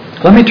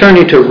Let me turn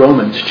you to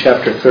Romans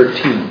chapter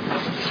 13.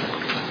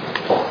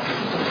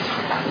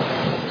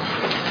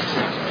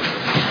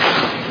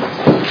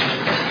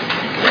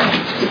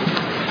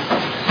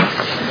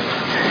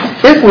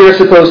 If we are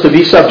supposed to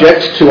be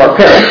subject to our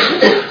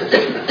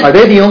parents, are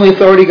they the only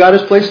authority God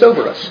has placed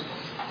over us?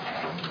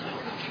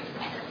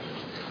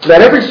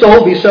 Let every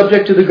soul be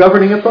subject to the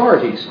governing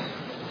authorities.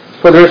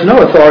 For there is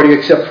no authority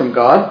except from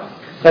God,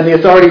 and the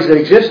authorities that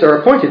exist are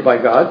appointed by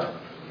God.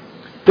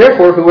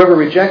 Therefore, whoever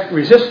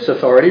resists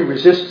authority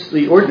resists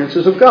the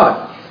ordinances of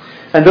God,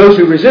 and those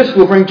who resist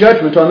will bring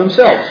judgment on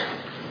themselves.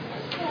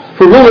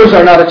 For rulers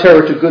are not a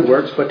terror to good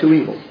works, but to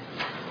evil.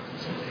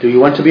 Do you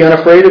want to be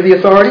unafraid of the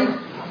authority?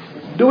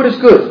 Do what is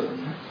good,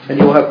 and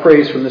you will have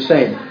praise from the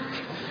same.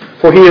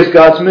 For he is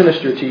God's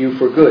minister to you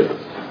for good.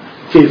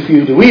 If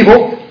you do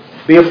evil,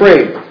 be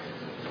afraid,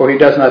 for he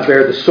does not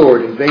bear the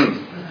sword in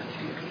vain.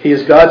 He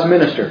is God's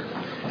minister,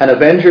 an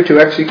avenger to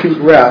execute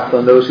wrath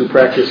on those who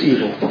practice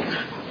evil.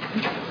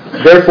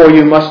 Therefore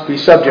you must be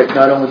subject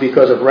not only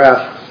because of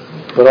wrath,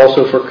 but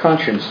also for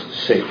conscience'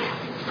 sake.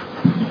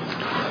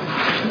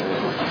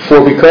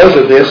 For because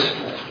of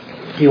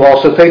this, you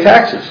also pay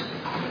taxes.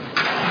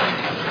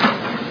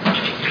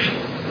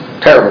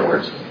 Terrible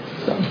words.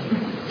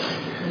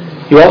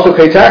 You also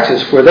pay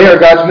taxes, for they are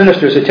God's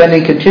ministers,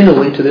 attending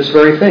continually to this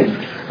very thing.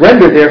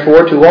 Render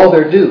therefore to all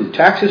their due,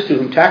 taxes to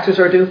whom taxes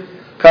are due,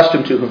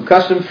 custom to whom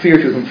custom, fear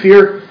to whom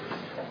fear,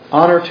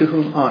 honor to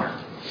whom honor,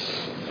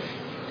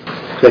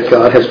 that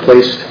God has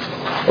placed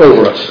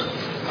over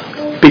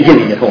us,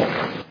 beginning at home.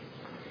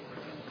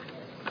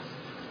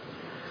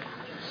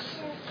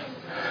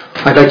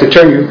 I'd like to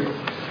turn you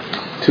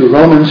to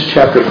Romans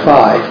chapter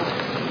 5.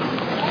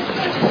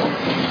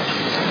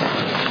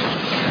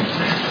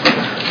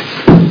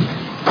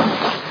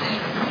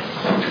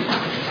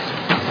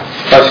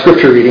 Our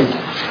scripture reading.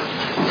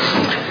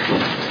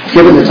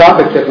 Given the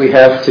topic that we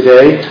have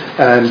today,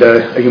 and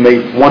you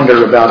may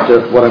wonder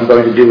about what I'm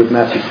going to do with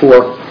Matthew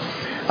 4,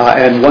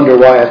 and wonder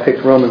why I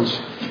picked Romans,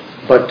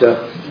 but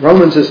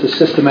Romans is the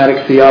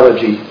systematic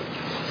theology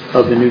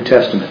of the New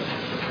Testament.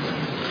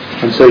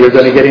 And so you're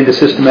going to get into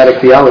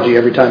systematic theology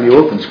every time you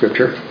open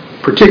Scripture,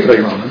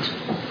 particularly Romans.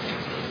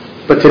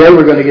 But today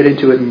we're going to get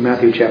into it in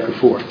Matthew chapter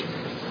 4.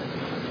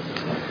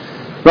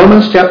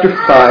 Romans chapter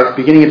 5,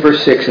 beginning at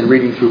verse 6 and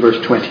reading through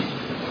verse 20.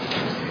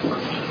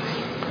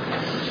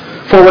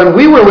 For when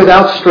we were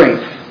without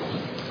strength,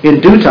 in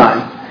due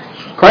time,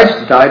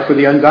 Christ died for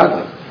the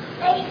ungodly.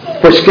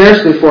 For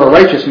scarcely for a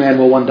righteous man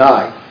will one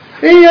die,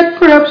 yet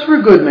perhaps for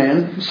a good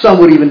man some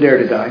would even dare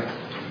to die.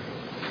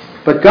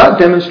 But God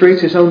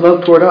demonstrates His own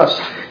love toward us,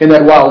 in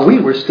that while we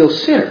were still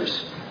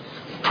sinners,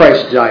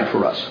 Christ died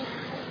for us.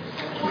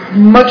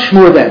 Much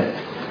more then,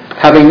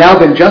 having now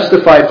been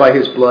justified by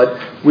His blood,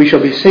 we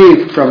shall be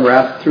saved from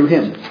wrath through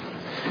Him.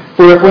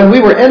 For if when we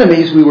were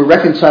enemies we were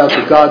reconciled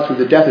to God through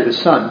the death of His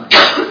Son,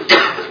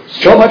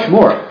 so much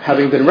more,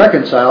 having been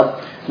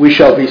reconciled, we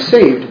shall be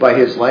saved by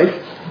His life.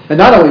 And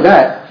not only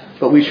that,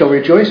 but we shall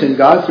rejoice in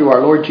God through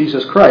our Lord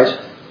Jesus Christ,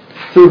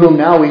 through whom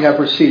now we have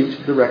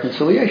received the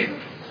reconciliation.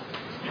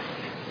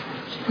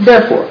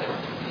 Therefore,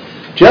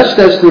 just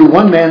as through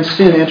one man's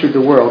sin entered the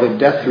world, and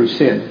death through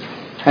sin,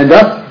 and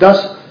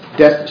thus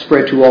death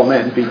spread to all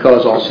men,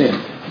 because all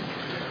sinned.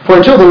 For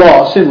until the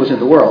law, sin was in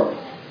the world,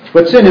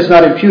 but sin is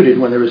not imputed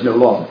when there is no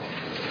law.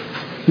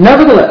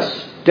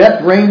 Nevertheless,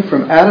 death reigned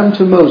from Adam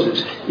to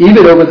Moses,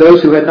 even over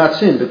those who had not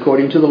sinned,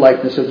 according to the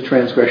likeness of the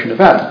transgression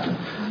of Adam,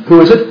 who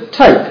is a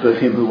type of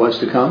him who was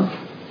to come.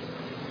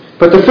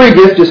 But the free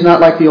gift is not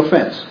like the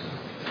offense.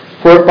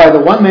 For if by the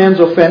one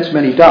man's offense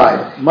many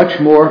died, much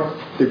more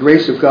the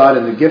grace of God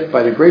and the gift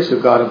by the grace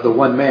of God of the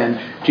one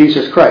man,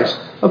 Jesus Christ,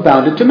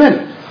 abounded to many.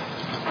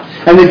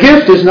 And the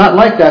gift is not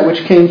like that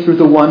which came through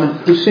the one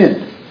who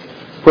sinned.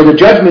 For the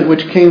judgment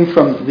which came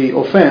from the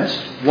offense,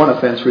 one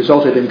offense,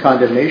 resulted in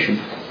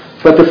condemnation.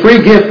 But the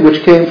free gift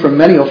which came from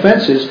many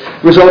offenses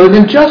resulted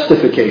in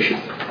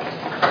justification.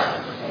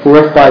 For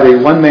if by the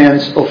one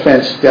man's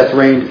offense death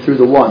reigned through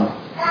the one,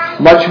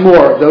 much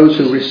more those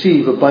who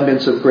receive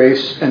abundance of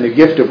grace and the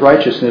gift of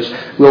righteousness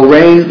will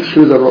reign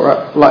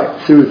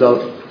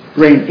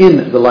reign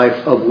in the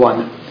life of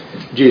one,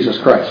 Jesus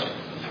Christ.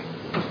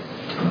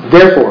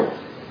 Therefore,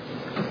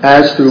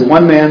 as through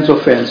one man's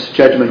offense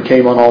judgment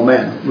came on all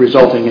men,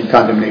 resulting in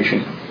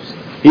condemnation,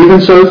 even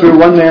so through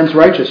one man's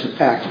righteous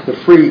act the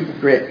free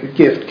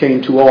gift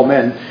came to all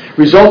men,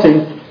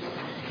 resulting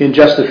in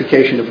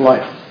justification of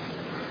life.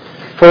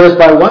 For as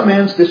by one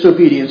man's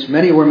disobedience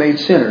many were made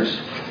sinners,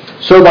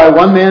 so by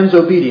one man's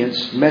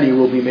obedience many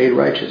will be made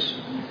righteous.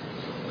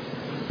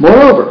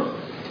 Moreover,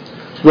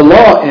 the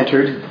law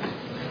entered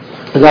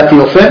that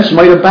the offense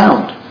might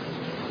abound.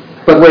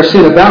 But where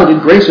sin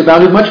abounded, grace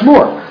abounded much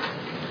more.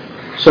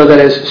 So that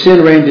as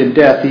sin reigned in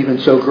death, even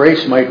so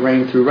grace might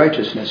reign through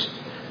righteousness,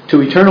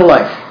 to eternal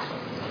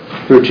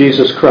life, through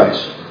Jesus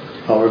Christ,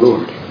 our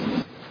Lord.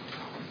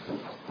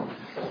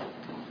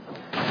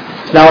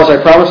 Now, as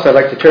I promised, I'd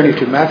like to turn you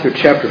to Matthew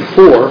chapter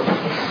 4,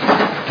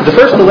 the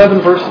first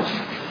 11 verses.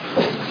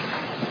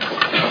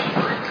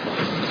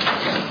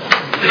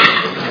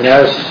 And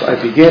as I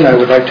begin, I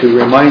would like to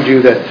remind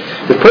you that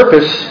the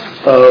purpose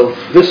of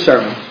this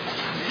sermon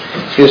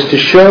is to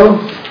show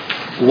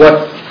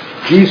what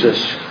Jesus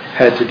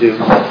had to do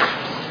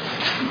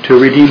to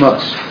redeem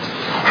us.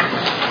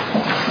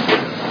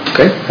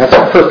 Okay? That's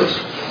the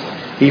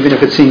purpose. Even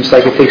if it seems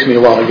like it takes me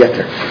a while to get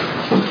there.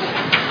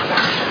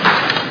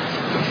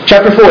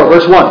 Chapter 4,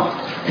 verse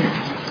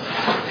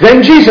 1.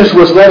 Then Jesus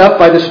was led up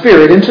by the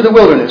Spirit into the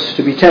wilderness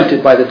to be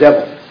tempted by the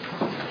devil.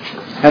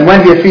 And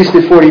when he had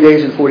fasted 40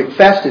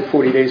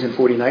 days and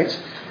 40 nights,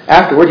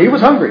 afterward he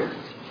was hungry.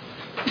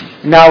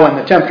 Now when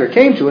the tempter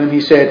came to him, he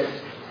said,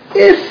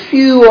 "If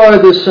you are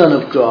the Son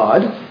of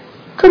God,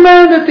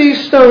 command that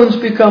these stones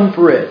become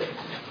bread."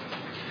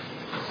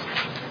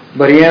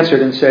 But he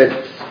answered and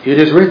said, "It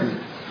is written,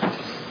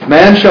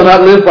 man shall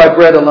not live by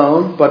bread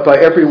alone, but by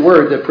every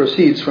word that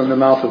proceeds from the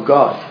mouth of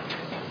God."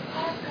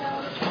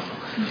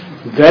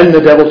 Then the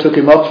devil took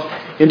him up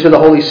into the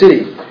holy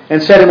city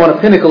and set him on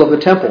a pinnacle of the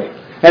temple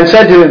and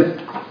said to him,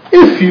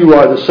 "If you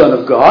are the Son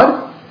of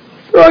God,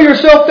 throw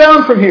yourself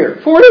down from here,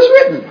 for it is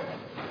written,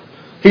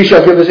 he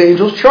shall give his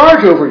angels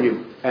charge over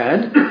you,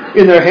 and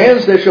in their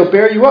hands they shall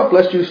bear you up,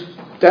 lest you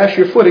dash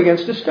your foot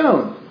against a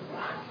stone."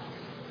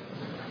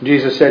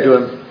 Jesus said to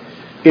him,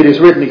 "It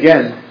is written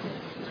again,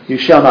 you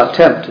shall not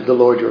tempt the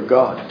Lord your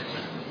God."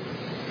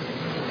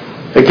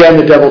 Again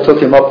the devil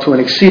took him up to an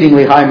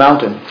exceedingly high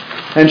mountain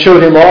and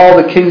showed him all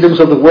the kingdoms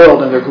of the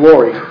world and their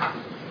glory.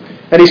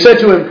 And he said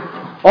to him,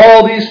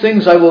 "All these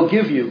things I will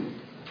give you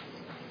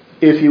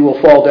if you will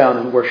fall down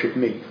and worship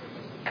me."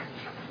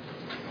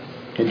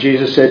 And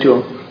Jesus said to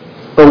him,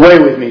 "Away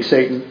with me,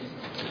 Satan,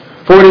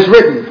 for it is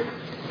written,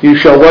 you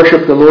shall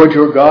worship the Lord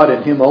your God,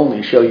 and him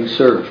only shall you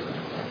serve."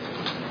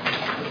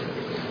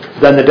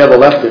 Then the devil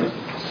left him,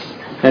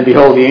 and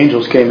behold, the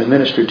angels came and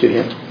ministered to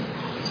him.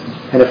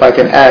 And if I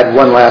can add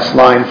one last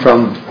line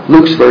from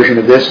Luke's version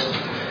of this,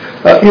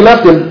 he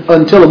left him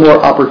until a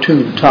more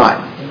opportune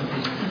time.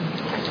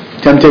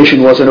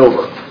 Temptation wasn't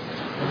over.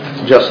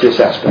 Just this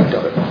aspect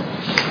of it.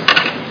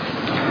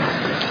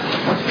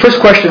 First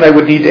question I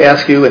would need to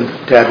ask you and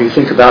to have you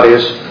think about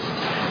is,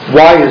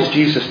 why is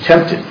Jesus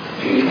tempted?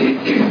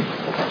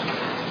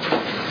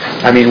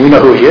 I mean, we know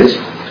who he is.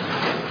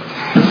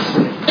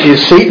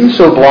 Is Satan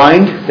so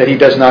blind that he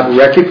does not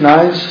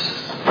recognize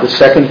the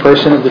second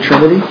person of the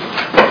Trinity?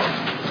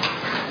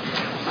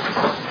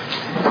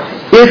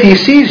 If he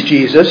sees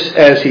Jesus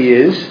as he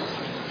is,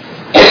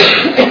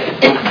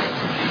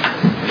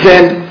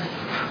 then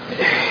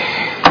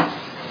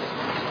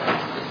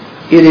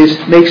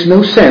it makes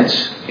no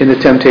sense in the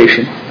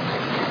temptation.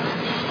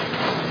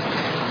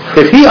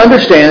 If he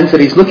understands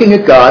that he's looking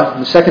at God,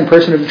 the second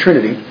person of the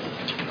Trinity,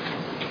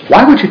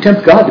 why would you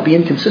tempt God to be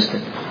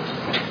inconsistent?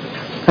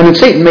 I mean,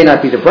 Satan may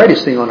not be the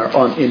brightest thing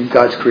in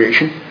God's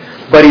creation,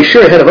 but he's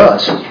sure ahead of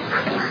us.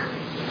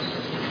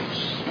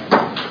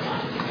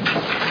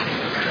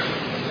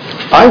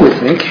 I would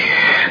think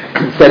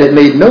that it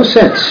made no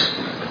sense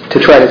to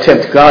try to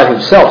tempt God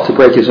himself to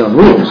break his own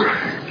rules,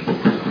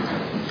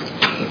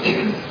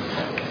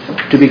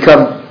 to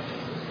become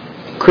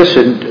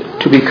Christian,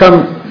 to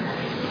become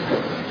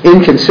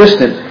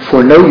inconsistent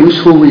for no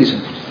useful reason.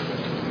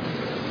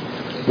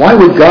 Why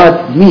would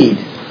God need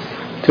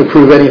to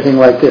prove anything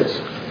like this?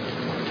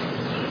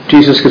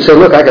 Jesus could say,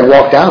 "Look, I can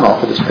walk down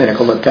off of this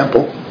pinnacle of the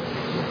temple.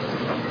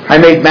 I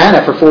made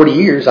manna for 40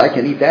 years. I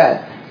can eat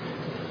that.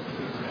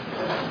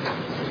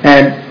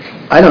 And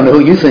I don't know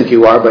who you think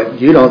you are, but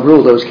you don't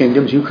rule those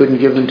kingdoms. You couldn't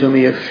give them to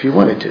me if you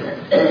wanted to."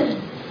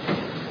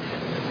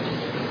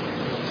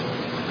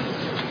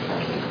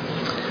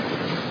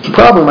 The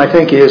problem, I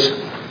think, is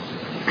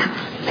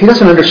he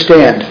doesn't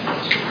understand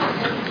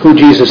who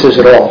Jesus is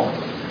at all.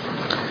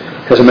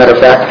 As a matter of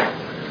fact,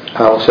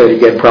 I'll say it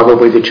again,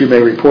 probably that you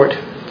may report,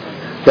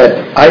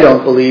 that I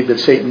don't believe that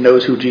Satan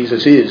knows who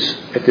Jesus is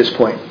at this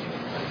point.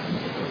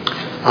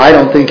 I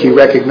don't think he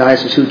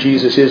recognizes who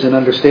Jesus is and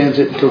understands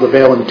it until the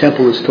veil in the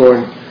temple is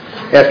torn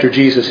after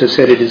Jesus has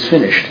said it is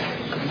finished.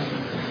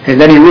 And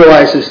then he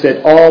realizes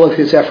that all of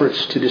his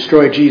efforts to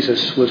destroy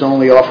Jesus was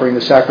only offering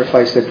the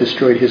sacrifice that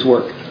destroyed his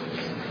work.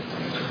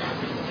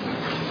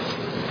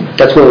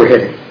 That's where we're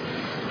heading.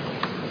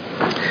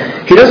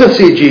 He doesn't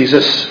see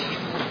Jesus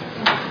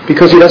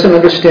because he doesn't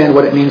understand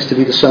what it means to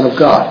be the Son of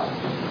God.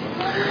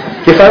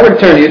 If I were to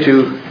turn you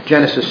to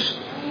Genesis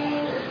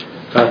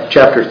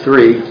chapter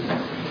 3,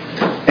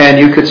 and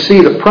you could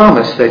see the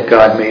promise that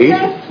God made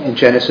in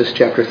Genesis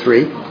chapter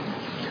 3,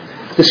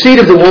 the seed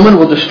of the woman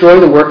will destroy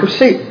the work of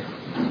Satan.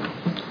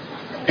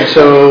 And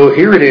so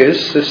here it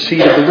is, the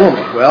seed of the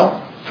woman.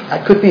 Well,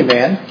 that could be a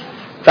man.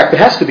 In fact, it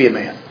has to be a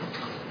man.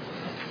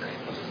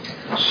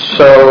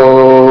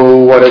 So,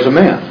 what is a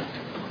man?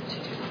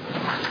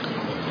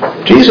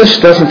 Jesus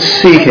doesn't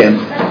see him,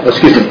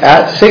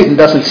 Satan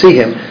doesn't see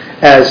him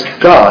as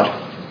God.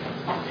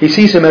 He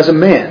sees him as a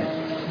man.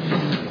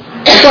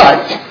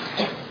 But,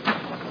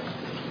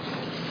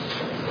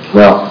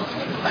 well,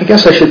 I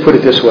guess I should put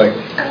it this way.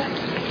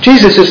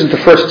 Jesus isn't the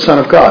first Son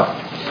of God.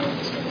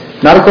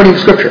 Not according to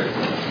Scripture.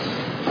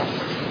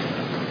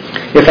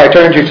 If I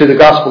turned you to the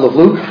Gospel of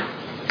Luke,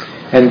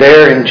 And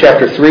there in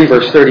chapter 3,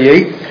 verse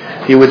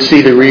 38, you would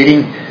see the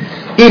reading,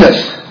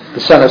 Enos, the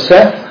son of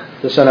Seth,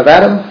 the son of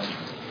Adam,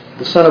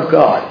 the son of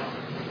God.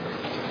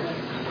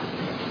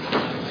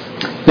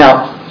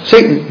 Now,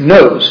 Satan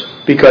knows,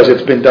 because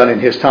it's been done in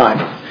his time,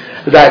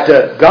 that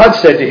God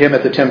said to him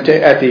at the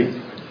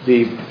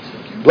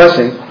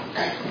blessing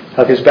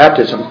of his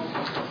baptism,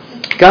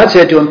 God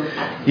said to him,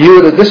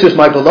 this is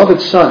my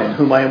beloved Son in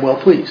whom I am well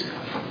pleased.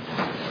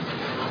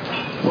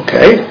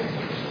 Okay.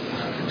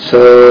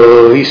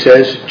 So he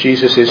says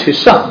Jesus is his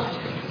son.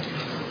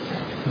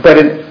 But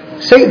in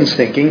Satan's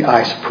thinking,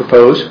 I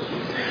propose,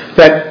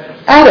 that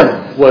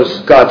Adam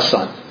was God's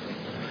son.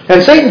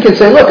 And Satan can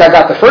say, look, I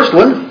got the first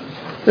one.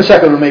 The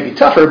second one may be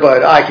tougher,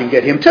 but I can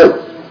get him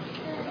too.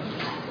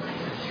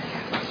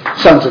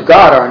 Sons of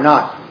God are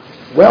not.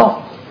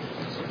 Well,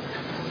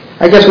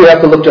 I guess we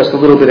have to look just a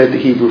little bit at the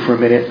Hebrew for a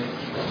minute.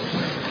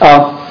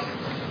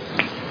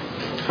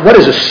 What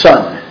is a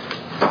son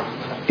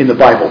in the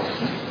Bible?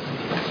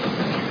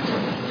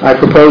 I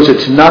propose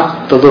it's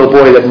not the little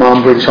boy that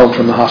mom brings home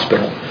from the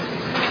hospital.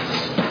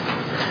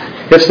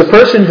 It's the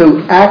person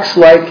who acts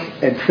like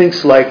and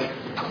thinks like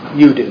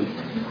you do,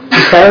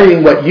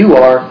 carrying what you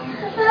are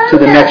to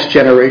the next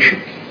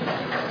generation.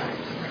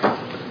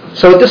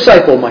 So a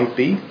disciple might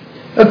be,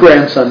 a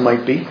grandson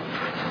might be,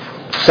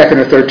 second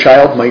or third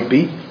child might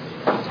be,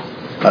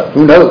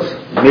 who knows,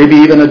 maybe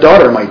even a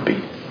daughter might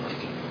be.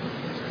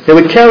 They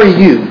would carry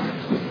you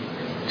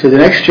to the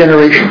next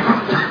generation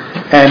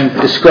and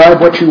describe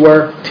what you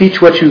were,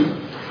 teach what you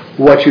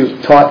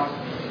taught,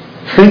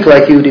 think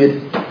like you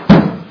did.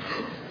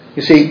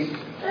 You see,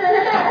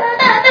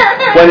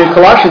 when in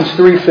Colossians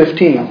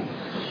 3:15,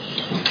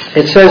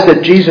 it says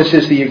that Jesus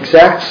is the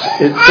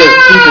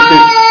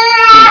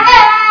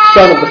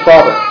Son of the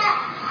Father.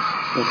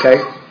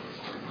 Okay?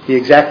 The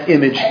exact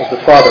image of the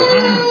Father.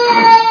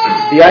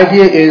 The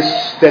idea is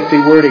that the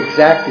word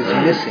exact is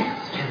missing.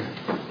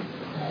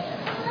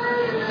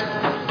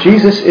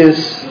 Jesus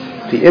is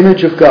the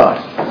image of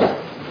God.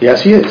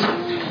 Yes, he is.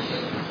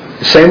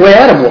 The same way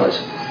Adam was.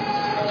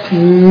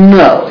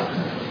 No.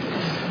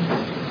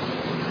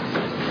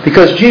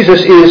 Because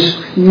Jesus is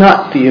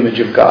not the image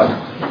of God.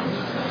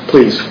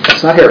 Please,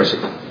 that's not heresy.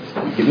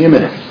 Give me a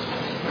minute.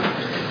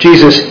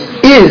 Jesus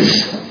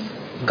is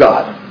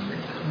God.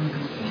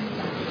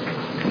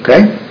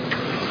 Okay?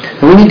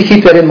 And we need to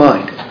keep that in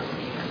mind.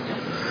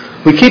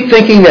 We keep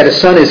thinking that a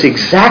son is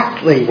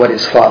exactly what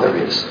his father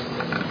is.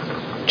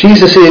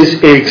 Jesus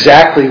is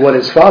exactly what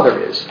his father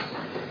is.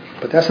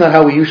 But that's not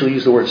how we usually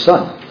use the word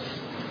son.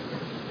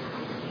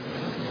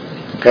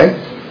 Okay?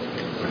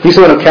 He's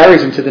the one who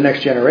carries him to the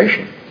next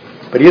generation.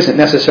 But he isn't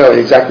necessarily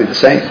exactly the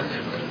same.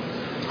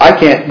 I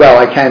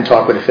can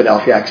talk with a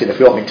Philadelphia accent if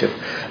you want me to.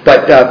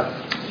 But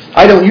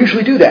I don't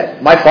usually do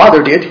that. My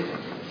father did.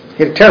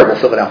 He had a terrible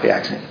Philadelphia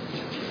accent.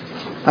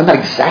 I'm not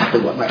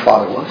exactly what my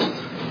father was.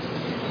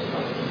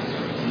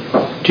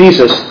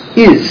 Jesus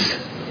is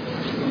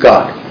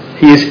God.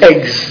 He is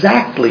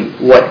exactly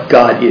what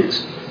God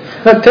is.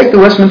 Now take the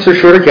Westminster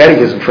Shorter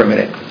Catechism for a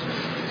minute.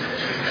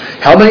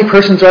 How many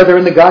persons are there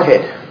in the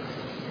Godhead?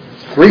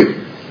 3.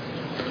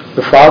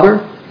 The Father,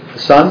 the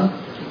Son,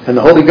 and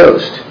the Holy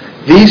Ghost.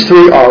 These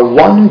 3 are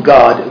one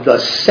God, the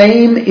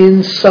same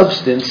in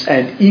substance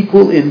and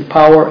equal in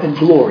power and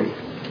glory.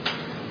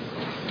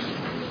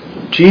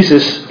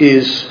 Jesus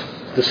is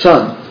the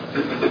Son.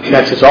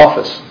 That's his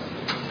office.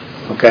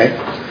 Okay?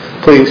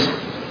 Please.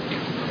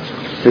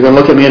 You're going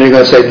to look at me and you're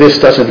going to say, this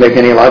doesn't make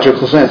any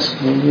logical sense.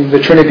 The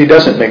Trinity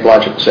doesn't make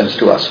logical sense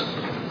to us.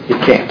 It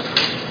can't.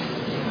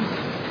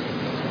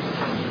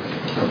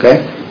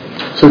 Okay?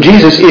 So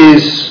Jesus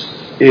is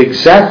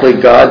exactly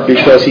God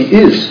because he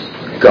is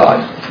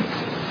God.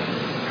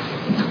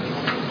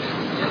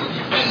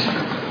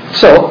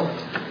 So,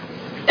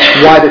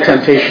 why the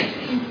temptation?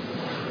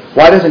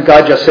 Why doesn't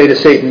God just say to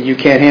Satan, you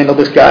can't handle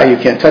this guy, you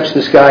can't touch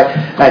this guy,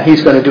 and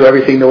he's going to do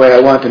everything the way I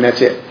want, and that's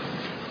it?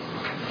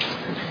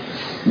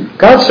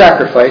 God's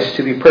sacrifice,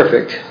 to be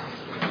perfect,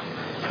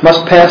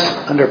 must pass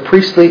under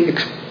priestly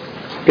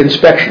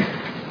inspection.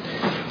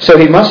 So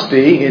he must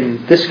be,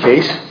 in this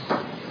case,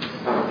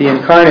 the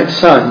incarnate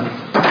Son,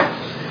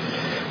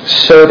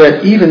 so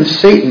that even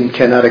Satan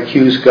cannot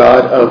accuse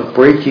God of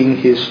breaking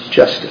his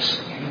justice.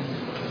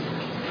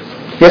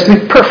 He has to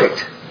be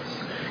perfect.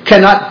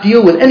 Cannot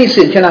deal with any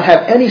sin, cannot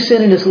have any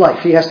sin in his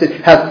life. He has to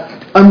have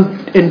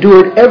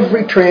endured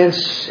every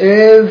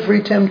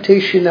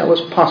temptation that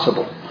was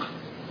possible.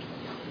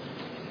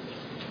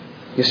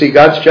 You see,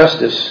 God's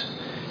justice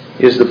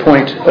is the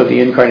point of the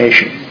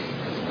incarnation.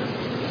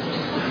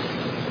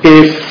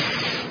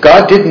 If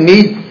God didn't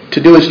need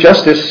to do his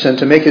justice and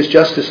to make his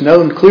justice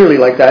known clearly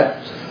like that,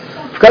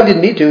 if God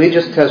didn't need to, he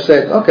just has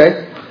said,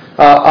 okay,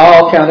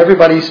 I'll count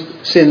everybody's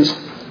sins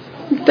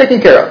taken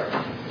care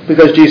of,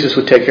 because Jesus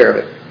would take care of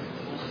it.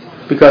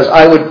 Because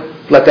I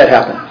would let that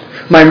happen.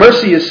 My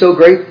mercy is so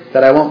great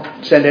that I won't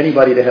send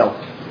anybody to hell.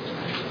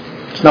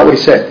 It's not what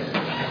he said.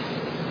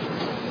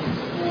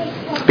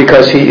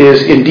 Because he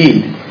is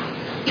indeed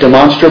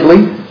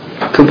demonstrably,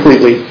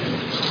 completely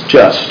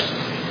just.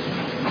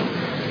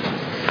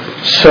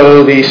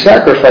 So the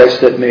sacrifice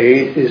that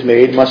is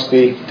made must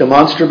be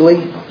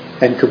demonstrably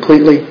and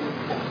completely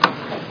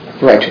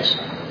righteous.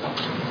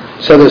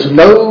 So there's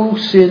no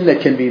sin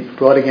that can be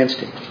brought against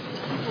him.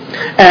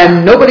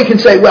 And nobody can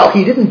say, well,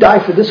 he didn't die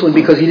for this one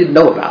because he didn't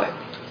know about it.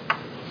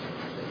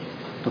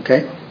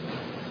 Okay?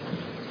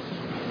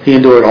 He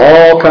endured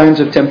all kinds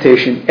of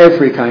temptation,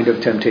 every kind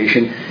of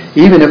temptation,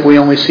 even if we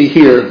only see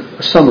here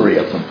a summary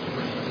of them.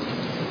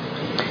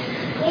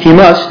 He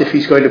must, if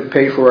he's going to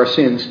pay for our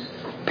sins,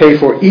 pay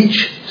for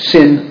each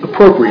sin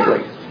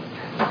appropriately.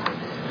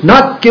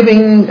 Not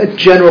giving a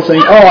general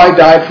thing, oh, I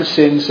died for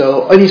sin,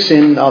 so any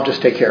sin I'll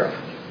just take care of.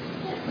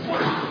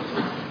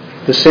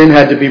 The sin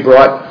had to be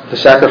brought, the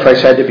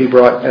sacrifice had to be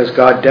brought as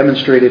God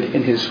demonstrated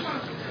in his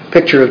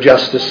picture of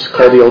justice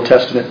called the Old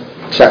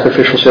Testament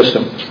sacrificial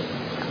system.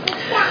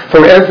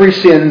 For every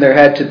sin there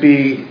had to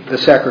be the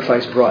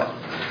sacrifice brought.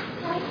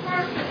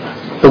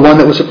 The one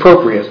that was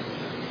appropriate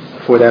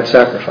for that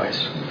sacrifice.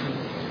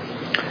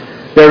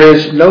 There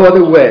is no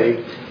other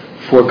way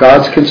for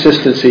God's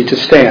consistency to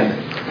stand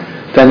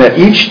than that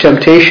each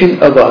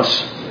temptation of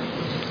us,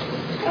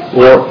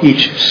 or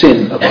each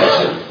sin of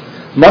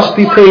us, must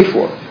be paid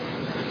for.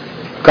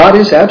 God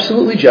is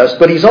absolutely just,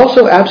 but he's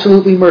also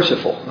absolutely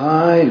merciful.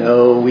 I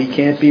know we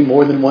can't be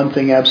more than one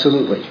thing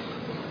absolutely.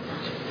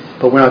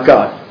 But we're not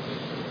God.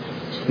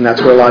 And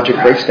that's where logic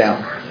breaks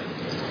down.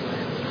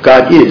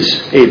 God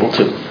is able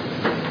to.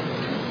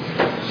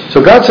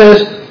 So God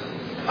says,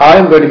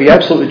 I'm going to be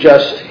absolutely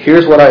just.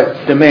 Here's what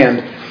I demand.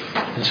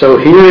 And so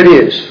here it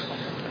is.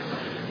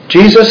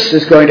 Jesus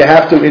is going to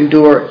have to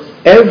endure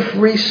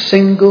every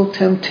single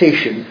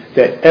temptation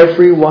that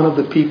every one of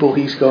the people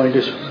he's going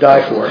to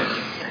die for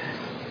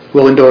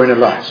will endure in their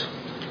lives.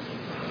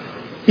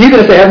 Even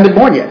if they haven't been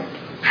born yet.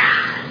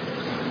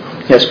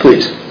 Yes,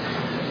 please.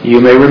 You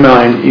may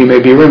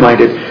be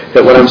reminded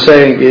that what I'm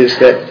saying is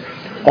that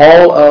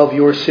all of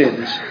your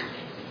sins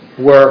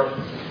were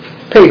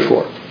paid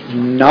for.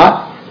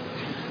 Not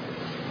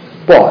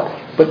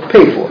bought, but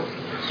paid for.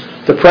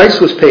 The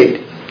price was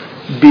paid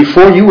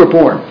before you were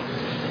born.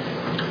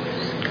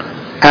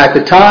 At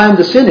the time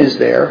the sin is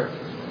there,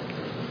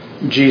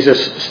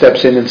 Jesus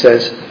steps in and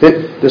says,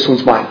 this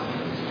one's mine.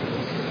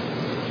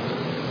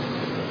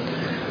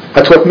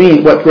 That's what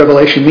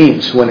Revelation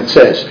means when it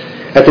says,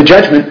 at the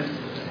judgment,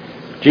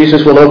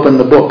 Jesus will open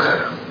the book,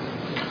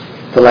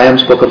 the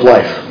Lamb's book of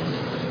life.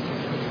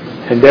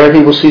 And there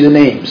he will see the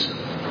names.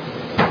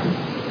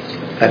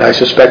 And I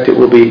suspect it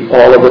will be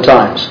all of the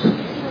times.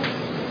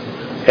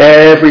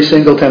 Every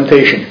single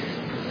temptation.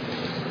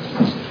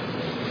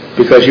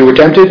 Because you were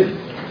tempted,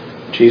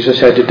 Jesus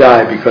had to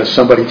die because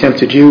somebody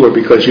tempted you, or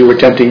because you were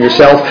tempting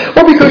yourself,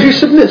 or because you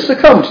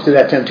succumbed to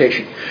that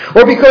temptation.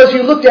 Or because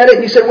you looked at it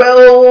and you said, well,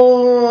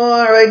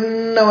 all right,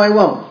 no, I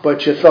won't.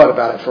 But you thought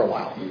about it for a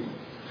while.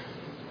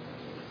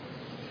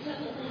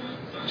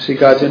 See,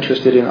 God's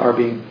interested in our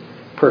being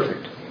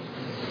perfect.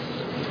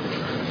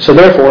 So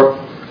therefore,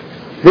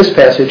 this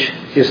passage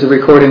is the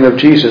recording of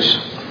Jesus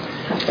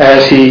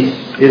as he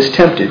is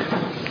tempted.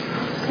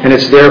 And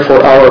it's there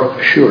for our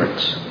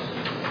assurance.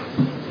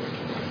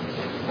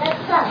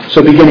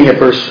 So beginning at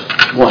verse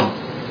 1.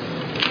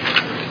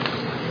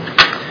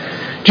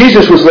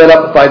 Jesus was led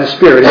up by the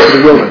Spirit into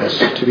the wilderness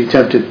to be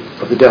tempted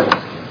of the devil.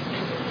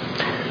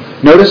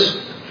 Notice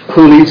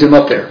who leads him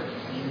up there.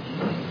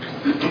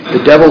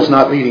 The devil's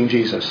not leading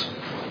Jesus.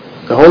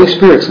 The Holy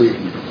Spirit's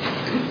leading him.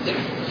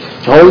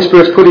 The Holy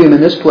Spirit's putting him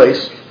in this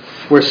place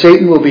where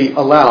Satan will be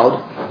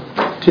allowed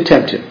to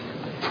tempt him.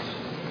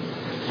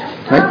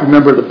 Right?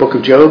 Remember the book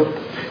of Job?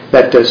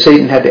 That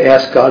Satan had to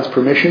ask God's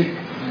permission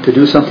to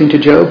do something to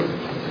Job?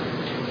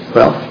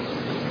 Well,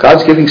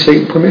 God's giving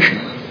Satan permission.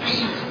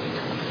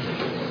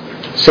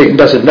 Satan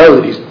doesn't know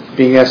that he's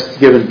being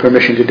given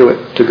permission to do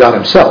it to God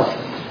himself.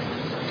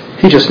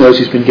 He just knows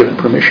he's been given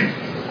permission.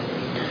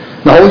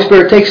 And the Holy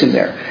Spirit takes him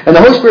there. And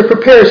the Holy Spirit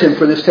prepares him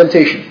for this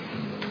temptation.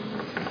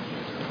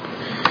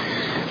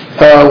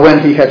 When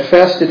he had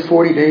fasted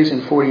 40 days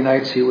and 40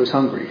 nights, he was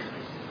hungry.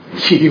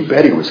 You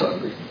bet he was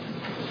hungry.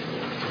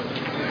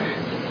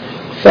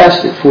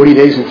 Fasted 40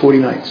 days and 40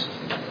 nights.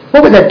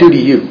 What would that do to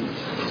you?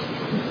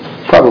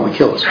 Probably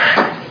kill us.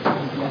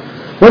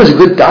 What does a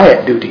good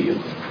diet do to you?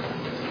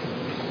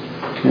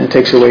 And it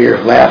takes away your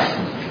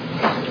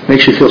laugh.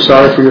 Makes you feel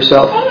sorry for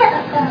yourself.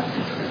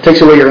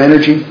 Takes away your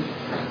energy.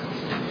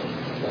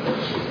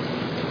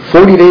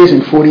 40 days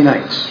and 40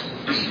 nights.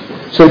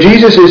 So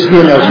Jesus is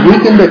in as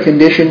weakened a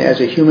condition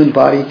as a human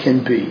body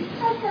can be.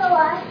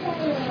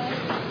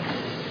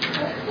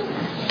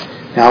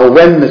 Now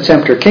when the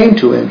tempter came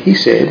to him, he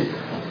said,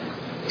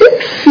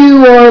 if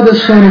you are the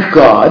Son of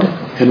God,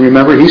 and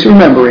remember, he's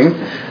remembering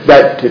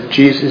that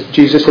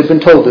Jesus had been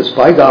told this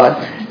by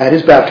God at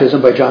his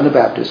baptism by John the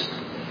Baptist.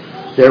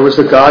 There was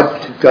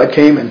God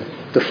came and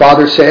the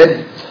Father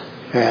said,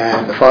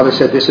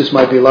 this is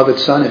my beloved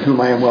Son in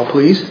whom I am well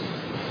pleased.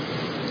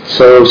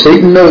 So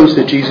Satan knows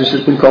that Jesus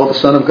has been called the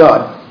Son of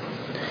God.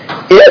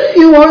 If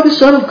you are the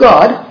Son of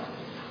God,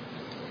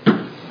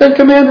 then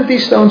command that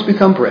these stones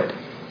become bread.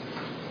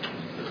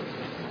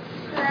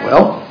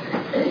 Well,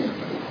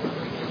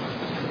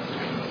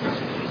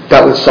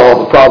 That would solve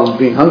the problem of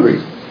being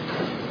hungry.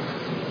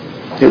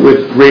 It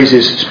would raise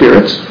his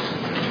spirits.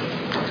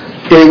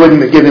 It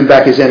wouldn't give him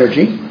back his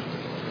energy.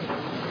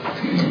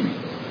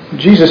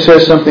 Jesus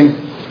says something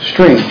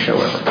strange,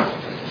 however.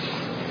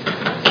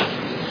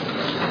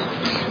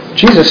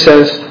 Jesus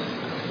says,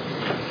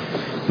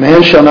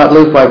 "Man shall not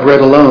live by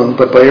bread alone,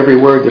 but by every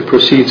word that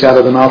proceeds out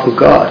of the mouth of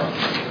God."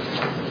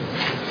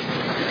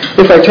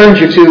 If I turned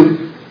you to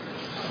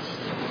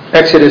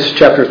Exodus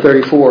chapter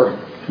 34,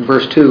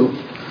 verse 2,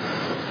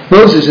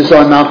 Moses is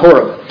on Mount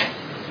Horeb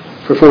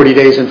for 40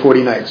 days and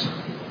 40 nights.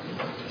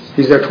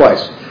 He's there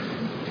twice.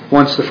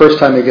 Once the first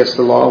time he gets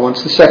the law,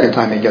 once the second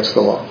time he gets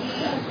the law.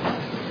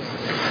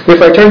 If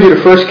I turn you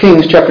to 1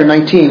 Kings chapter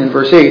 19 and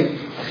verse 8,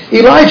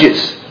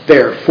 Elijah's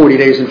there 40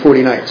 days and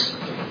 40 nights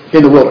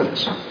in the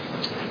wilderness,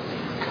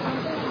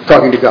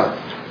 talking to God.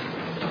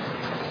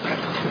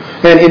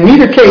 And in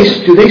neither case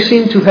do they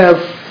seem to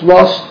have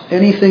lost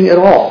anything at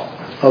all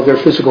of their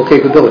physical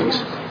capabilities.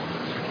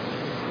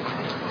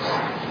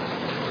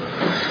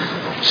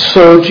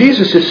 So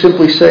Jesus is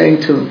simply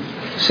saying to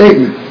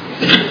Satan,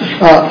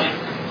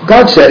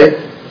 God said it.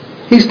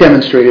 He's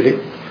demonstrated it.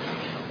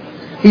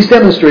 He's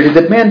demonstrated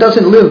that man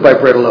doesn't live by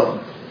bread alone.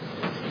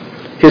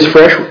 His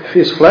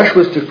flesh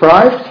was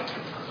deprived,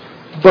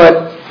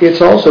 but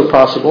it's also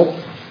possible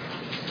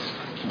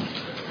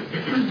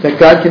that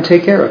God can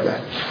take care of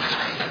that.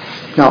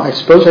 Now, I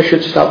suppose I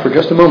should stop for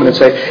just a moment and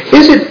say,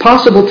 is it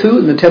possible, too,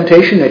 in the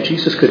temptation that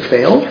Jesus could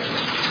fail?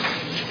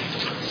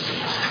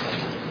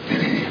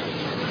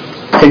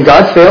 Can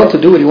God fail to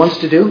do what he wants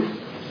to do?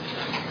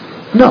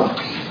 No.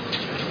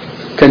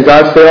 Can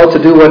God fail to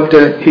do what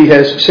he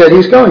has said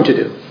he's going to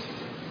do?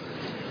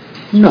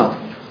 No.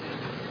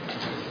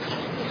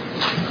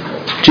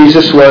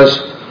 Jesus was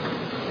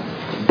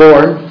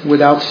born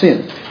without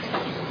sin.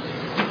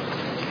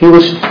 He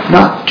was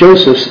not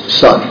Joseph's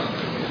son.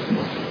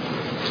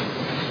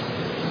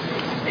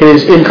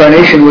 His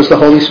incarnation was the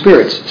Holy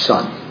Spirit's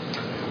son.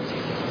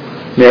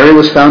 Mary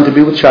was found to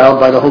be with child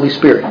by the Holy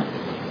Spirit.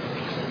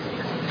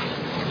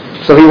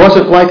 So he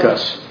wasn't like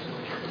us,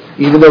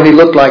 even though he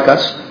looked like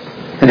us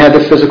and had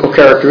the physical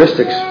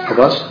characteristics of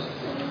us.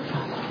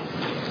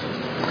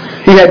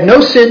 He had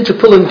no sin to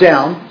pull him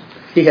down.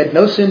 He had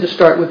no sin to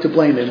start with to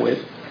blame him with.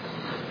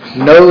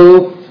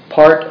 No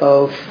part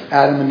of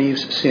Adam and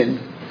Eve's sin,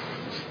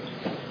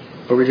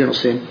 original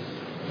sin.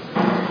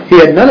 He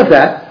had none of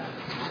that.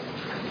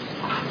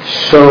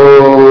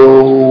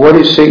 So what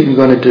is Satan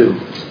going to do?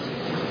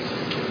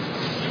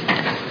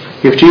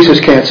 If Jesus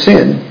can't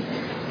sin,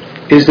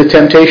 is the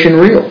temptation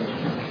real?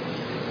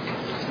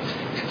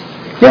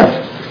 Yeah.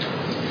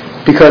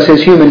 Because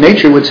his human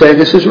nature would say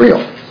this is real.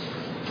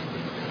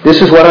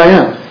 This is what I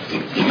am.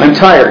 I'm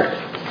tired.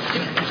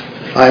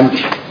 I'm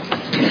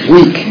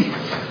weak.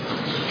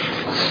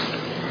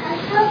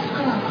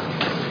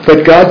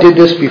 But God did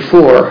this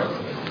before,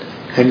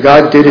 and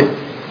God did it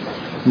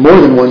more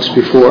than once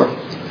before.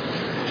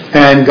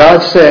 And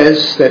God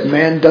says that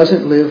man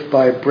doesn't live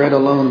by bread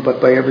alone,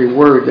 but by every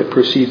word that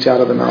proceeds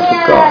out of the mouth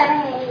of God.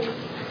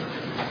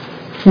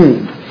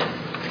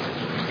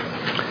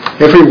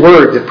 Every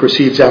word that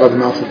proceeds out of the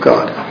mouth of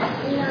God.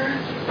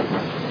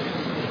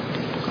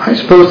 I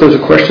suppose there's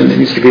a question that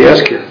needs to be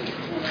asked here.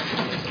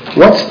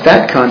 What's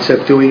that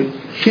concept doing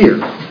here?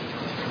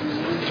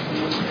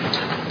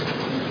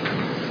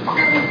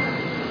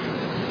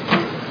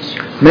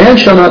 Man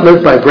shall not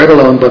live by bread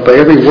alone, but by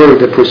every word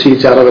that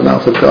proceeds out of the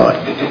mouth of God.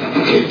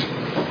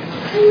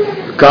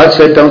 God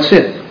said, don't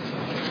sin.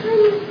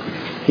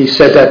 He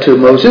said that to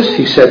Moses.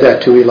 He said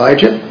that to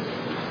Elijah.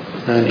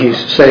 And he's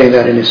saying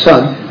that in his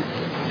son.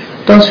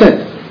 Don't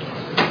sin.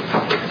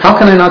 How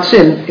can I not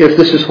sin if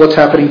this is what's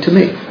happening to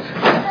me?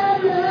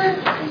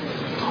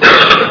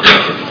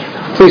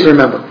 Please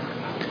remember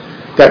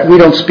that we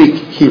don't speak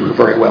Hebrew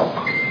very well,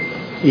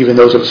 even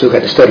those of us who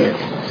had to study it.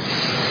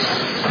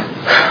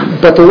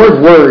 But the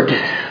word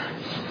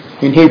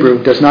in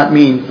Hebrew does not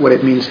mean what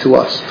it means to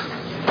us.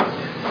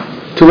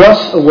 To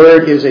us, a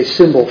word is a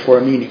symbol for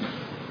a meaning.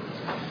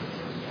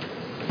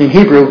 In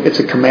Hebrew, it's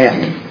a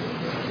command.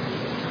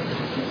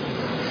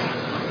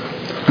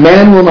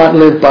 Man will not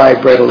live by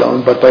bread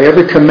alone, but by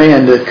every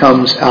command that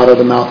comes out of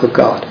the mouth of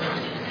God.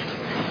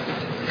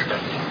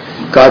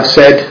 God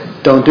said,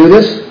 don't do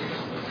this.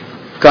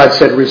 God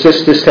said,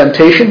 resist this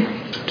temptation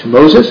to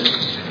Moses,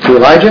 to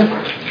Elijah.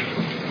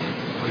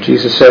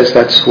 Jesus says,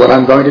 that's what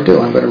I'm going to do.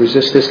 I'm going to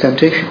resist this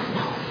temptation.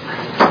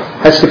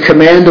 That's the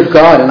command of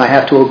God, and I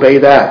have to obey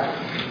that.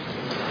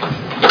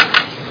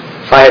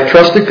 I have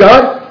trusted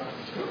God.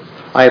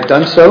 I have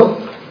done so.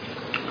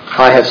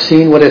 I have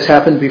seen what has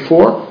happened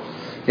before.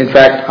 In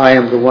fact, I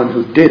am the one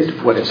who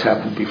did what has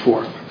happened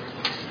before.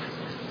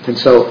 And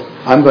so,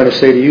 I'm going to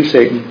say to you,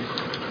 Satan,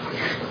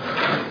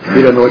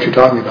 you don't know what you're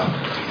talking about.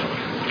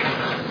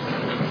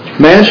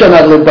 Man shall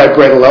not live by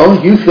bread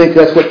alone. You think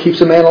that's what keeps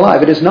a man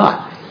alive. It is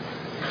not.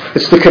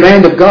 It's the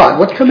command of God.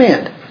 What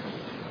command?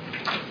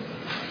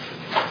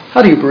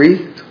 How do you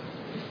breathe?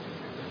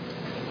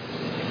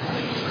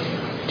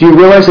 Do you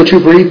realize that you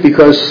breathe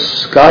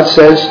because God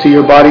says to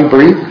your body,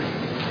 breathe?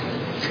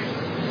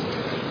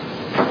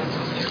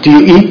 Do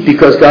you eat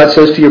because God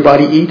says to your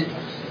body, eat?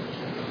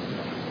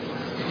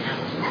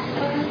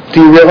 Do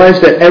you realize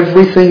that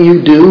everything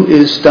you do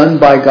is done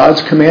by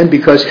God's command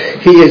because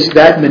He is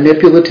that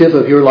manipulative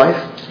of your life?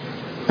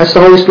 That's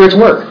the Holy Spirit's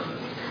work.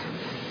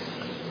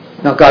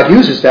 Now God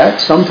uses that.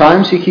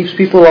 Sometimes He keeps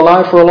people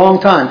alive for a long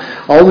time,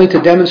 only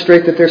to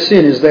demonstrate that their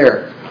sin is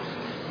there.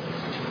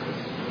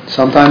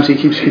 Sometimes He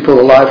keeps people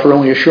alive for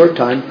only a short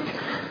time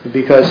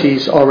because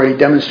He's already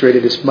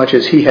demonstrated as much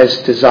as He has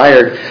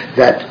desired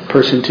that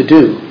person to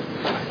do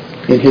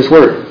in His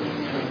Word.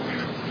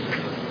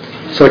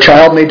 So a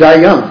child may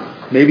die young,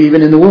 maybe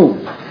even in the womb.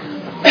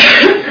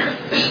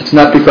 It's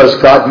not because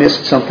God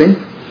missed something,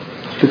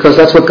 because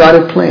that's what God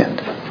had planned.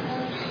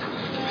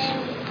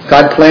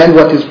 God planned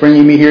what is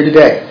bringing me here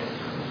today.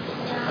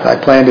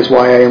 God planned is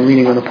why I am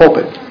leaning on the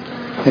pulpit.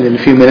 And in a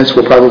few minutes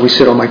we'll probably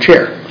sit on my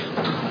chair.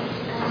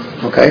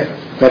 Okay?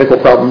 Medical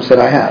problems that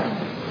I have.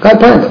 God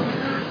planned them.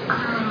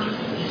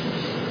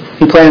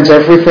 He plans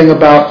everything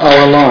about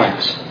our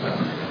lives.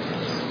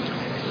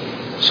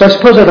 So I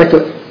suppose I'd like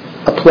to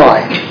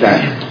apply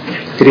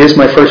that. It is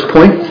my first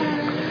point.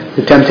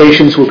 The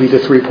temptations will be the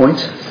 3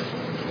 points.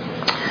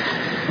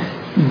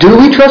 Do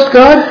we trust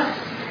God?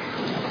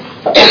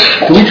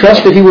 Do we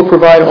trust that He will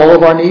provide all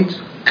of our needs?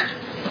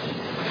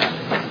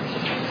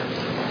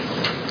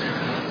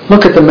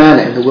 Look at the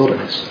manna in the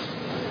wilderness.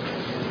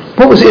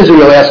 What was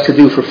Israel asked to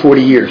do for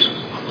 40 years?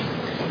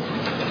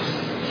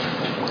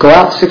 Go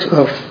out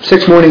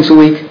six mornings a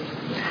week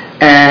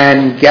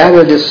and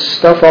gather this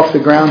stuff off the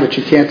ground that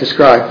you can't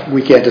describe.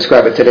 We can't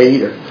describe it today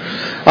either.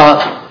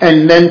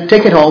 And then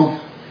take it home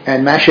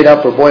and mash it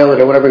up or boil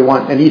it or whatever you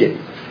want and eat it.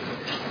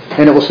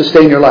 And it will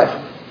sustain your life.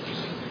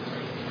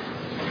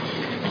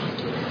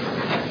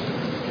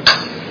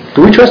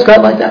 Do we trust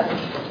God like that?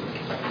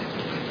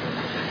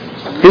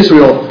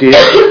 Israel did,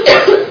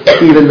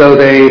 even though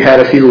they had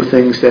a few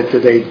things that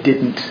they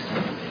didn't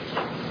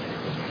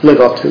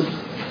live up to.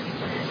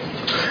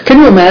 Can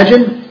you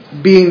imagine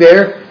being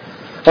there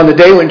on the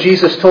day when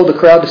Jesus told the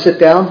crowd to sit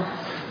down?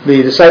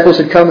 The disciples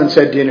had come and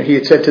said, He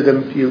had said to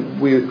them,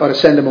 we ought to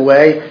send them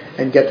away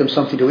and get them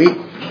something to eat.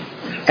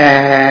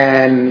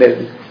 And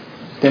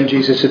then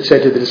Jesus had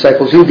said to the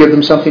disciples, you give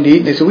them something to eat.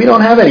 And they said, we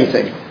don't have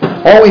anything.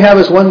 All we have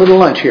is one little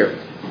lunch here.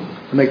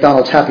 A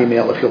McDonald's Happy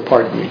Meal, if you'll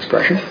pardon the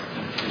expression.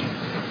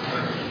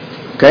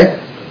 Okay?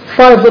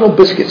 5 little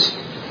biscuits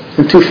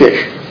and 2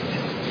 fish.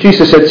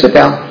 Jesus said, sit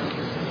down.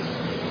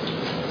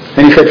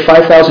 And He fed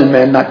 5,000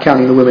 men, not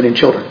counting the women and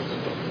children.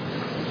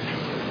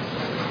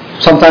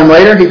 Sometime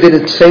later, He did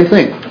the same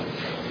thing.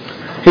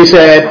 He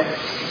said,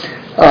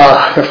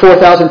 there are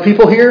 4,000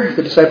 people here.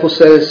 The disciples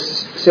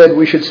said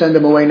we should send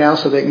them away now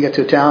so they can get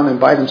to town and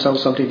buy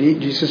themselves something to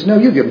eat. Jesus says, no,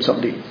 you give them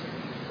something to eat.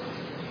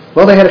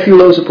 Well, they had a few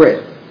loaves of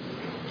bread.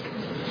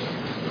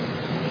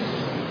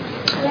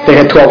 They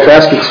had 12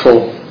 baskets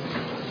full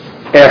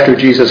after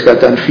Jesus got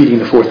done feeding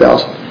the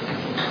 4,000.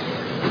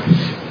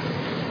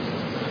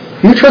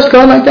 You trust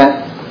God like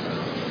that?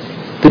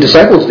 The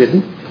disciples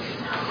didn't.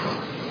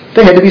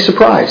 They had to be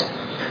surprised.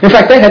 In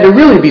fact, they had to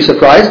really be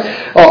surprised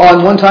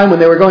on one time when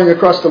they were going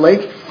across the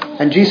lake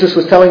and Jesus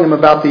was telling them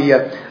about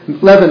the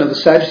leaven of the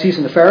Sadducees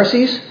and the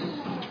Pharisees.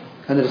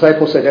 And the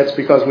disciples said, that's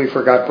because we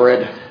forgot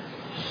bread.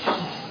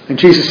 And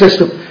Jesus says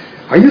to them,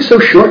 are you so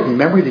short in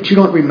memory that you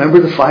don't remember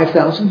the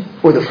 5,000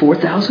 or the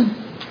 4,000?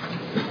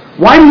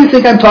 Why do you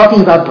think I'm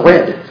talking about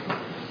bread?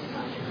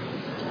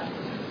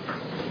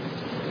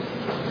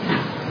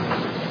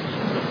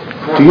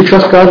 Do you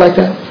trust God like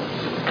that?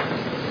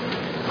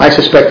 I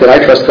suspect that I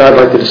trust God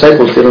like the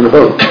disciples did on the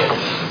boat.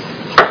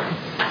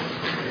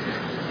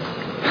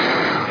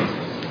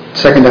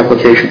 Second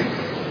application.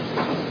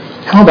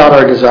 How about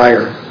our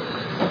desire?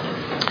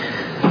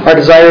 Our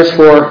desires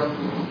for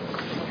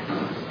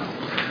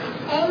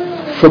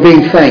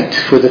being thanked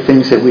for the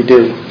things that we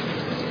do.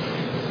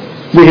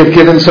 We have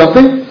given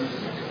something.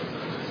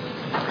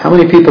 How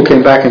many people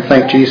came back and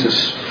thanked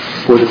Jesus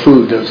for the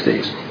food those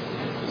days?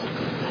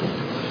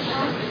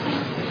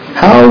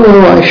 How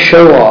will I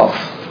show off?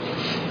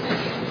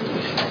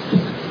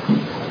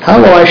 How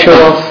will I show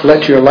off,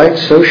 let your light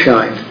so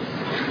shine?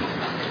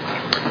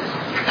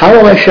 How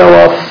will I show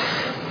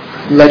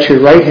off, let your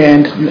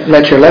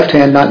left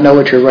hand not know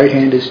what your right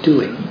hand is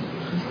doing?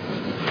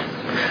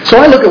 So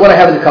I look at what I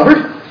have in the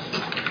cupboard.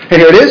 And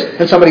here it is,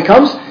 and somebody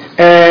comes,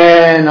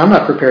 and I'm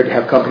not prepared to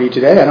have company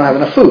today. I don't have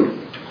enough food.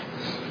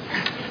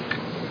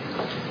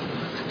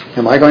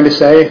 Am I going to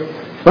say,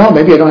 well,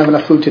 maybe I don't have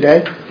enough food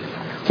today?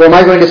 Or am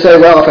I going to say,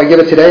 well, if I give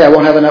it today, I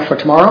won't have enough for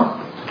tomorrow?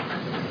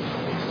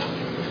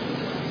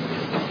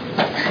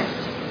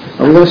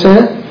 Are we going to say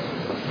that?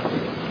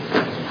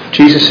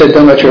 Jesus said,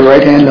 don't let your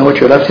right hand know what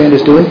your left hand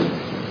is doing?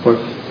 Or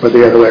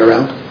the other way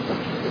around?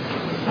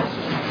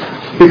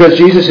 Because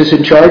Jesus is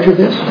in charge of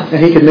this,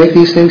 and He can make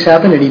these things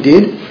happen, and He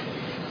did.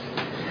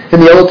 In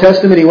the Old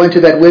Testament, He went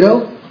to that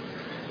widow,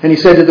 and He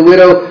said to the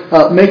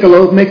widow, make a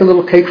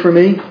little cake for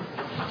me.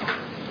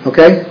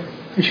 Okay?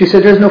 And she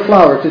said, there's no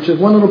flour. It's just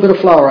one little bit of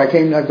flour. I've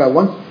got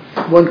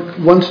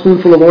one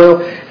spoonful of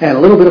oil and a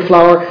little bit of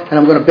flour, and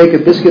I'm going to bake a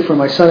biscuit for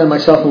my son and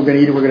myself, and we're going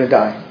to eat it, we're going to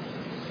die.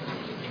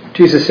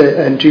 Jesus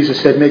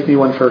said, make me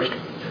one first.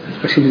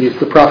 Excuse me,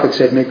 the prophet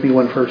said, make me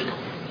one first.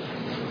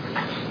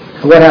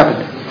 And what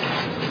happened?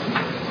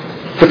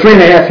 For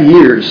 3.5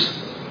 years,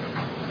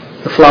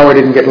 the flour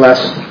didn't get less,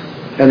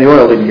 and the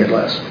oil didn't get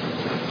less.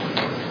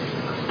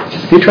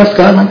 Do you trust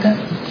God like that?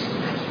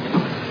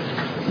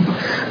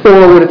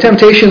 Or would a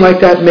temptation like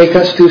that make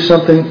us do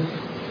something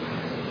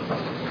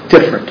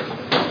different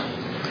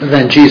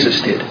than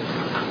Jesus did?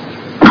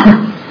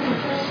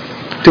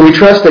 Do we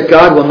trust that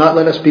God will not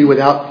let us be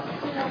without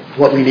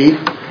what we need?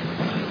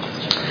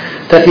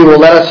 That He will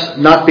let us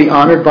not be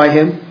honored by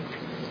Him?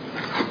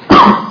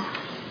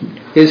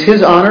 Is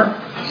His honor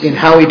in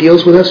how He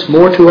deals with us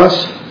more to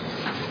us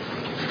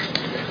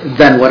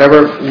than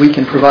whatever we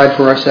can provide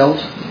for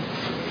ourselves?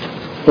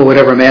 Or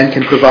whatever man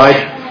can provide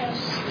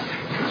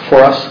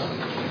for us?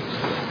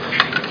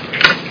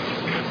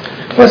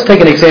 Let's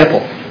take an example.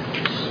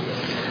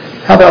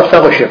 How about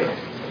fellowship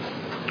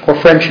or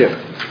friendship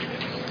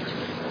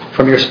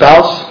from your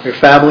spouse, your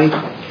family?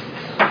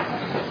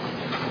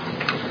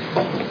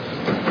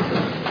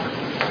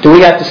 Do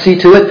we have to see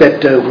to it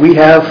that we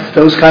have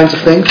those kinds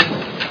of things?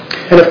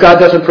 And if God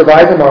doesn't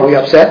provide them, are we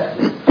upset?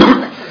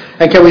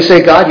 And can we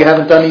say, God, you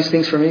haven't done these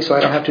things for me, so I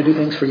don't have to do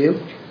things for you?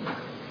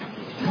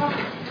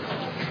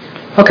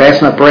 Okay,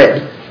 that's not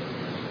bread,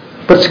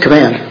 but it's a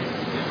command.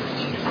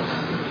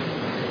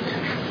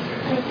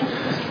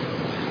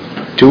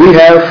 Do we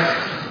have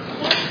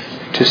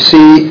to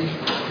seek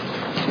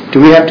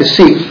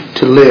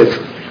to live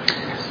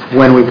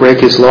when we break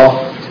His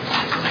law?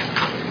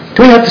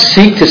 Do we have to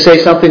seek to say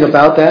something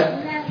about that?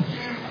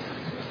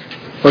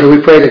 Or do we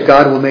pray that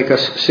God will make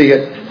us see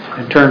it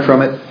and turn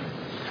from it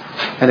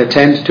and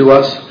attend to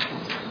us?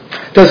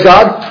 Does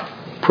God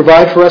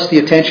provide for us the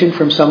attention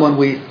from someone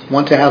we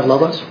want to have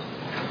love us?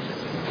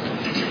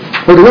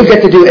 Or do we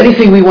get to do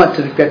anything we want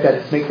to get that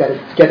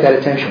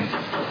attention?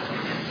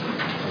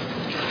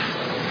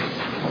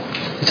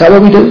 Is that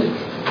what we do?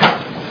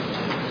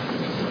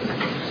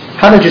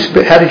 How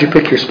did you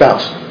pick your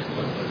spouse?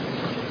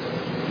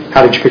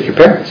 How did you pick your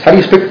parents? How do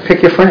you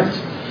pick your friends?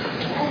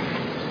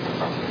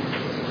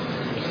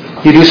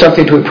 You do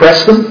something to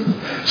impress them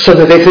so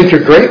that they think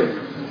you're great?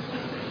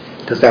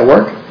 Does that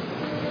work?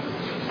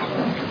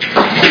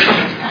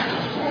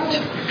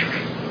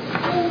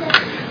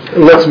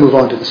 Let's move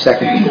on to the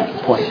second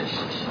point.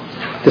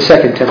 The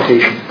second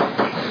temptation.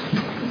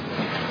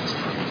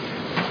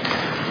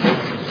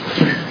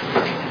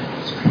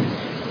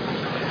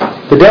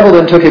 The devil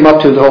then took him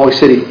up to the holy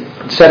city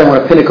and set him on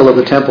a pinnacle of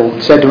the temple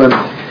and said to him,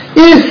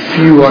 if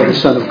you are the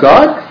Son of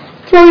God,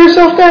 throw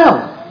yourself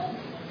down.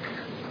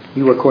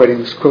 You are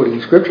quoting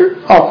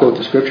Scripture. I'll quote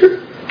the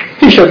Scripture.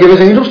 He shall give His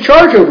angels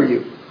charge over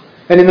you,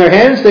 and in their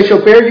hands they shall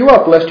bear you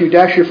up, lest you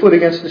dash your foot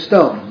against a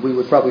stone. We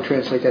would probably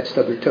translate that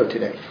stub your toe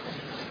today.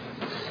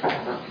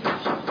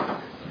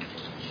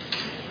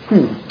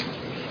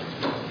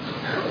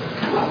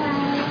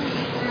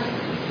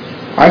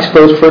 I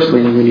suppose first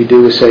thing when you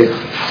do is say,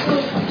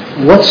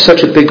 what's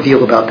such a big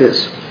deal about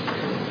this?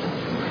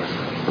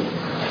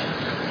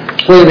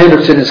 William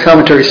Hendricks in his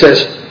commentary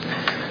says,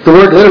 the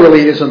word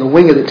literally is on the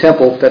wing of the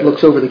temple that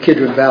looks over the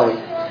Kidron Valley.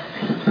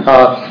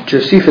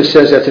 Josephus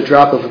says that's a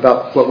drop of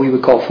about what we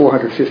would call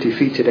 450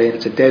 feet today, and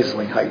it's a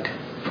dazzling height.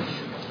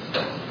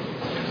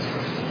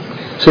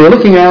 So you're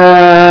looking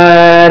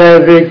at a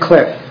big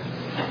cliff,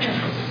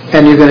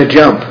 and you're going to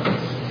jump.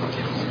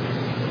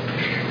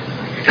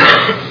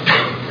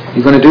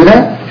 You're going to do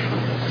that?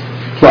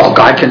 Well,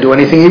 God can do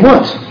anything He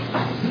wants.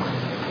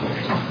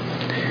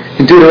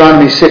 In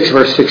Deuteronomy 6,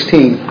 verse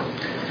 16,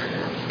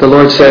 the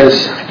Lord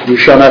says, you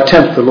shall not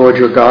tempt the Lord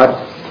your God.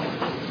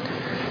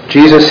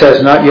 Jesus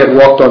has not yet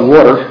walked on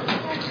water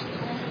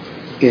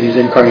in His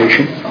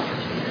incarnation.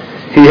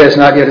 He has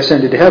not yet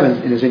ascended to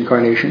heaven in His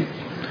incarnation.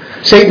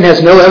 Satan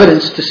has no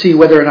evidence to see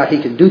whether or not he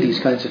can do these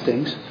kinds of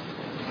things.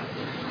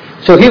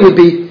 So he would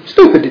be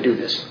stupid to do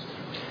this,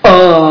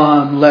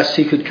 unless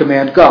he could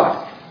command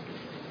God.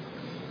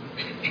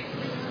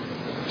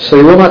 So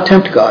you will not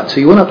tempt God. So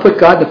you will not put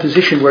God in a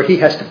position where He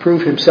has to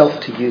prove Himself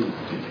to you.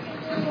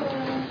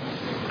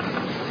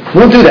 You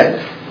won't do that,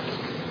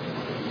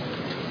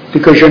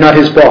 because you're not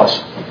His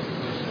boss.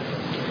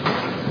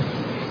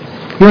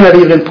 You're not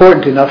even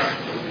important enough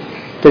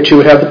that you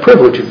would have the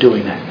privilege of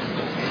doing that.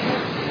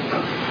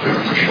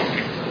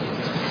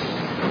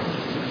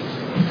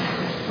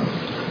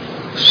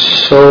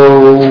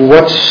 So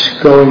what's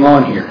going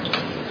on here?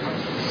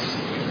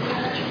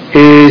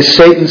 Is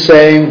Satan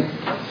saying,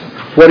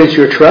 what is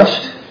your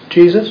trust,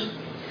 Jesus?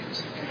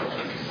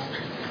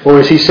 Or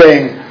is he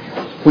saying,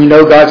 we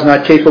know God's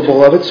not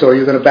capable of it, so are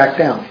you going to back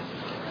down?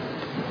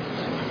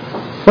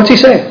 What's he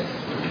saying?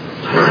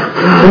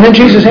 And then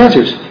Jesus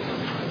answers,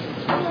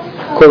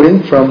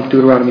 quoting from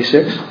Deuteronomy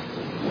 6,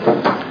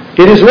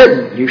 it is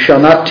written, you shall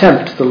not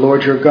tempt the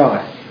Lord your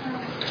God.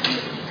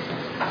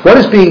 What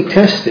is being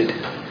tested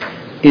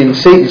in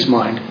Satan's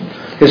mind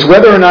is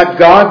whether or not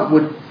God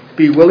would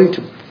be willing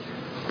to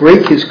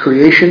break His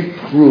creation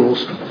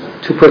rules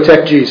to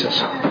protect Jesus.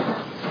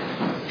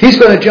 He's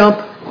going to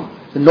jump.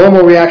 The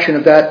normal reaction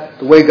of that,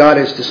 the way God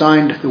has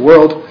designed the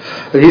world,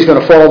 that he's going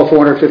to fall the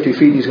 450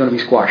 feet and he's going to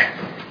be squashed.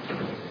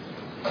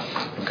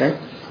 Okay?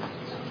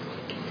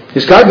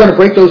 Is God going to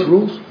break those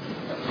rules?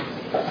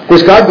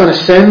 Is God going to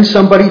send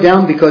somebody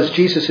down because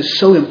Jesus is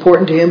so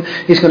important to him?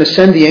 He's going to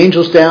send the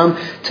angels down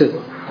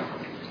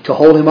to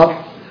hold him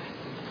up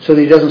so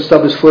that he doesn't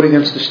stub his foot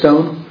against the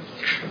stone?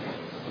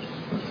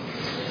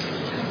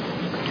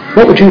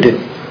 What would you do?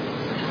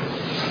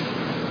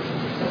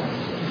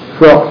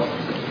 Well,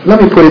 let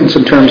me put it in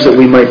some terms that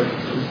we might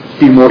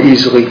be more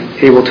easily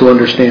able to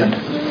understand.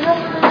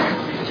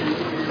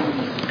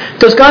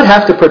 Does God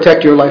have to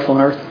protect your life on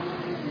earth?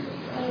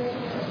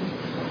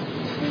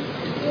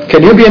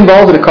 Can you be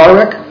involved in a car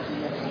wreck?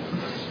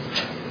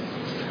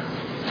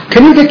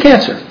 Can you get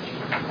cancer?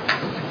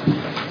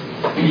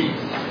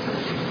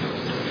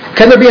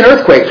 Can there be an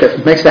earthquake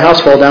that makes the house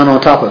fall down on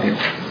top of you?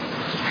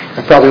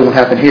 That probably won't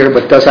happen here,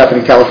 but it does happen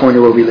in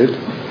California where we live.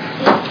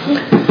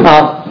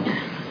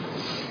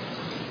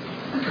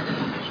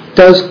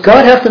 Does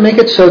God have to make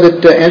it so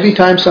that every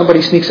time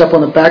somebody sneaks up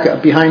on the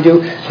back behind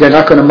you, they're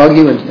not going to mug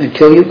you and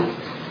kill you?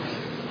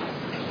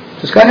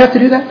 Does God have to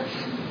do that?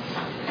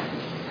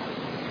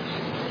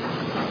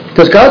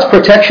 Does God's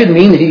protection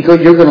mean that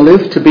you're going to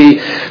live to be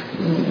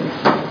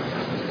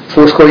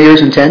 80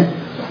 years and 10?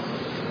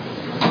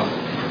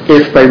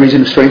 If by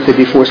reason of strength it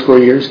be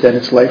 80 years, then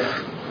it's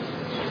life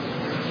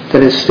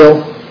that is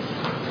still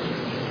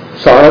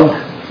sorrow,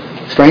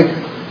 strength,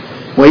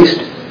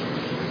 waste,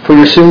 for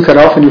you're soon cut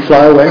off and you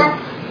fly away.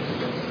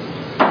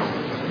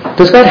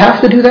 Does God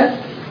have to do that?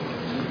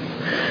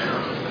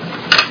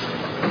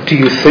 Do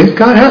you think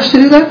God has to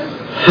do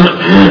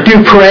that? Do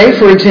you pray,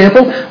 for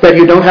example, that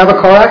you don't have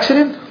a car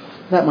accident?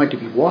 That might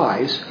be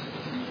wise.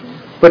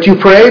 But you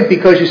pray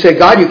because you say,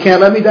 God, you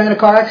can't let me die in a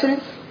car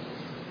accident?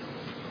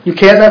 You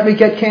can't let me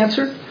get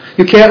cancer?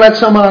 You can't let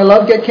someone I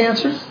love get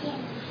cancer?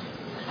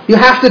 You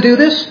have to do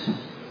this?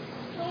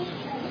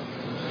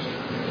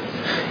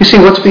 You see,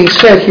 what's being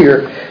said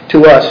here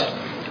to us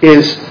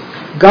is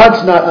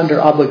God's not under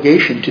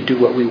obligation to do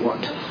what we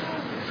want.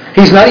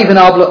 He's not even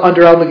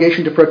under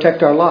obligation to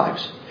protect our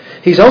lives.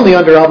 He's only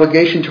under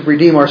obligation to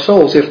redeem our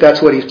souls if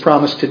that's what He's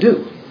promised to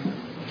do.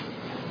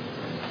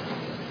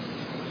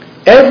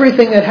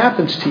 Everything that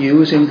happens to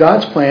you is in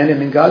God's plan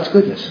and in God's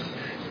goodness.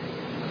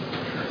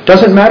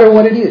 Doesn't matter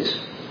what it is.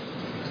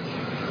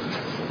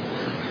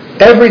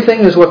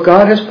 Everything is what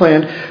God has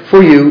planned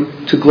for you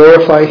to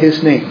glorify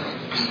His name.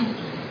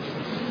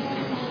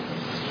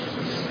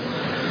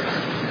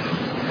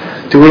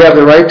 Do we have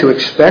the right to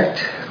expect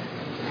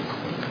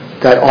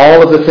that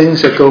all of the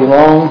things that go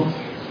wrong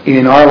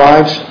in our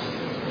lives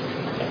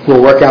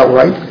will work out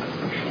right?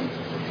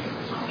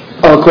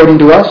 According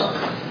to us?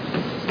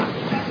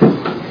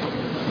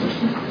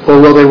 Or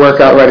will they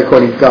work out right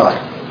according to God?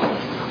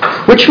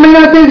 Which may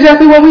not be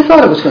exactly what we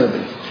thought it was going to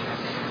be.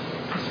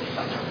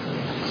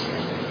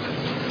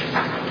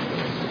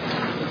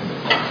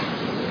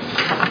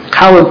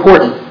 How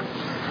important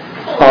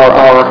are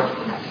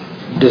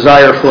our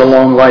desire for a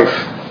long life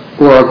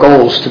or our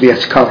goals to be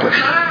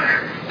accomplished?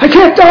 I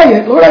can't die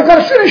yet, Lord, I've got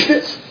to finish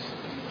this.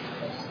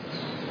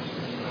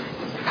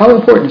 How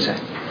important is that?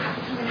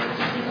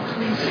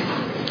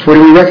 Or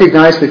do we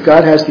recognize that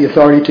God has the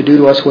authority to do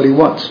to us what He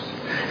wants?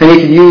 And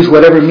He can use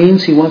whatever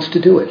means He wants to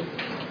do it.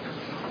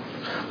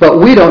 But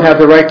we don't have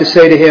the right to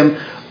say to Him,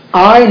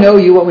 I know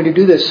you want me to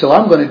do this, so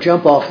I'm going to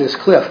jump off this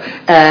cliff,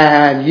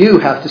 and you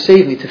have to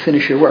save me to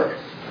finish your work.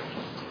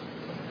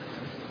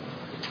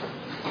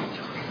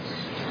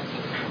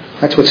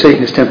 That's what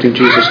Satan is tempting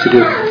Jesus to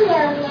do.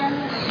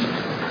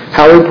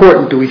 How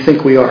important do we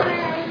think we are?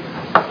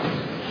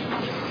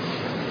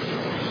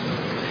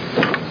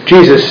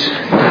 Jesus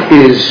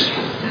is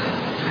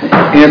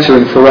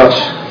answering for us,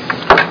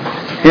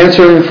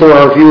 answering for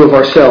our view of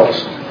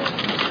ourselves,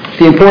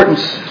 the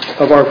importance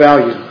of our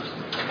value,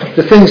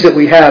 the things that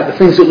we have, the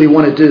things that we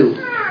want to do.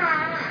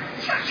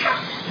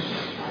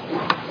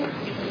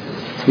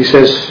 He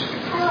says,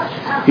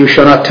 you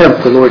shall not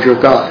tempt the Lord your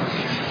God.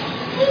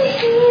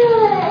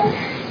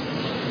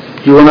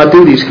 You will not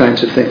do these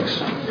kinds of things.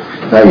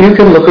 You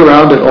can look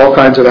around at all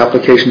kinds of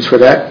applications for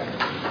that.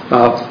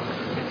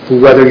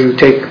 Whether you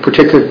take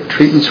particular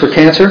treatments for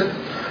cancer,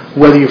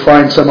 whether you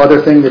find some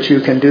other thing that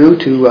you can do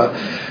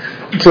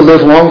to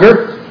live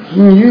longer,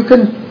 you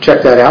can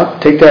check that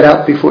out. Take that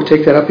up before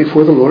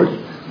the Lord.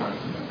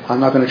 I'm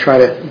not going to try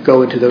to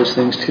go into those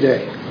things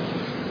today.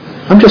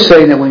 I'm just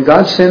saying that when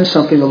God sends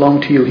something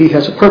along to you, He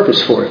has a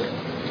purpose for it.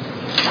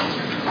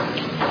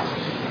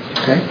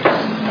 Okay?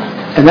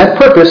 And that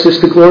purpose is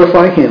to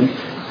glorify Him,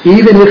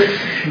 even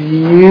if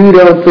you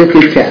don't think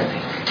it can.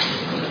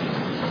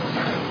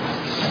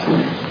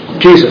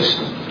 Jesus,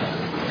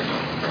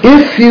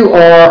 if you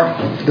are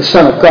the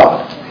Son of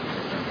God,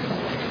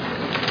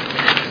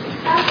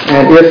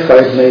 and if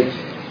I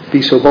may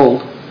be so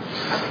bold,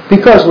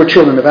 because we're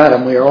children of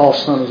Adam, we are all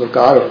sons of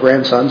God, or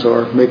grandsons,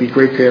 or maybe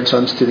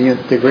great-grandsons to the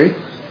nth degree.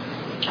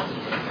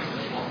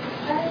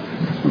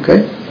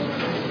 Okay?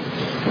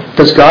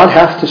 Does God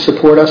have to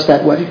support us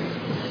that way?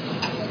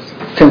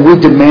 Can we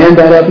demand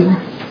that of Him?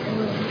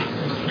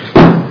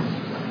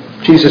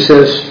 Jesus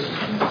says,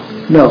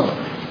 no.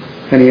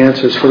 And He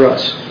answers for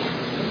us.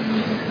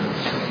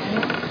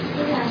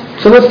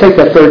 So let's take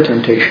that third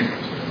temptation.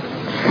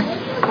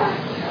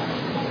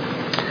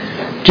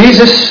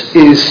 Jesus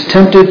is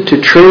tempted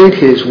to trade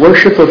His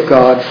worship of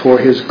God for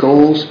His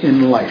goals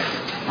in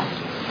life.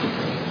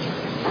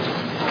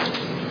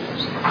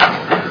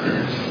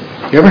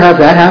 You ever have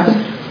that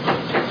happen?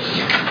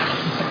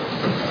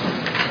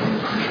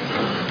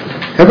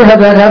 Ever have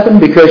that happen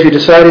because you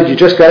decided you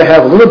just got to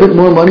have a little bit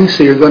more money,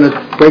 so you're going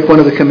to break one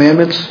of the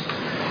commandments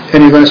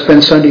and you're going to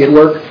spend Sunday at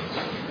work?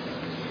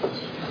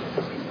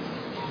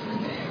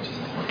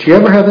 Do you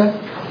ever have that?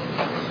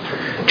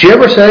 Do you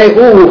ever say,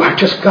 oh, I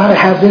just got to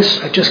have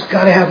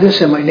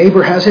this, and my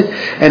neighbor has it,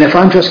 and if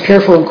I'm just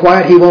careful and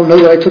quiet, he won't know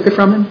that I took it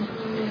from him?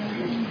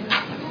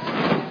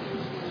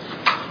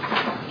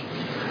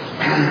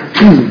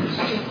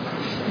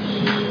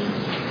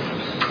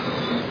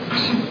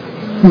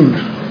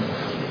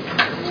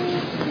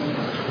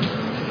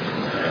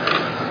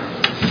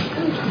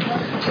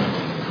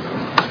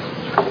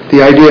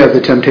 The idea of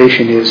the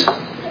temptation is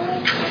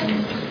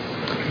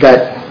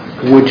that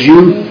would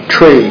you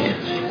trade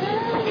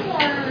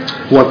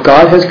what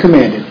God has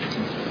commanded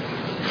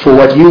for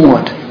what you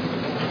want?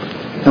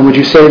 And would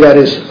you say that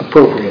is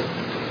appropriate?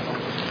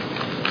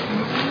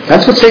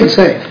 That's what Satan's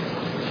saying.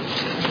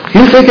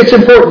 You think it's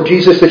important,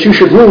 Jesus, that you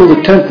should rule the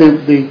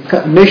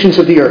nations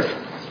of the earth.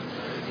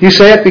 You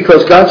say it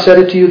because God said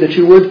it to you that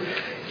you would.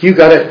 You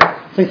got to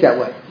think that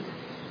way.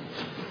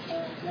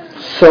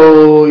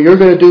 So you're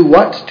going to do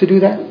what to do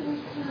that?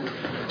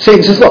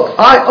 Satan says, look,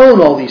 I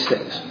own all these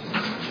things.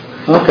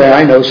 Okay,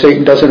 I know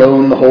Satan doesn't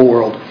own the whole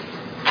world.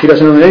 He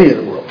doesn't own any of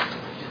the world.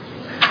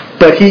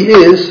 But he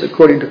is,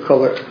 according to 2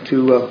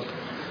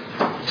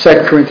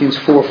 Corinthians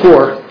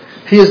 4:4,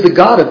 he is the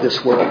God of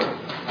this world.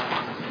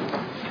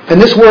 And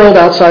this world,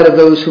 outside of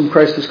those whom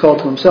Christ has called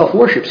to himself,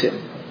 worships him.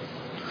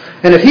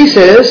 And if he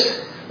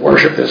says,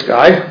 worship this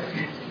guy,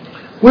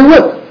 we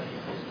will.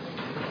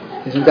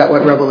 Isn't that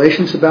what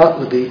Revelation's about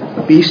with the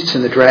beasts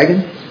and the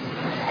dragon?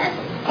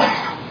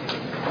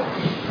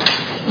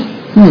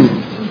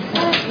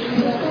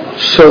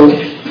 So,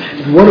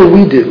 what do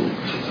we do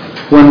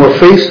when we're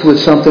faced with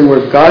something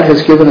where God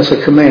has given us a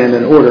command,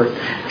 an order,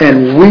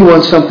 and we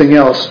want something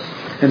else,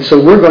 and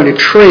so we're going to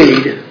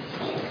trade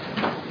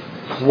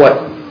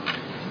what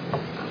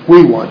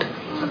we want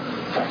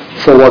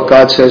for what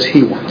God says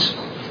He wants?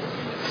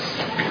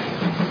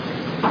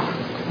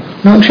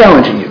 Now, I'm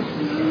challenging you.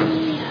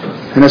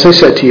 And as I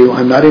said to you,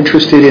 I'm not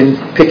interested in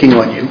picking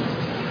on you.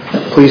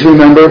 Please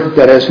remember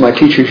that, as my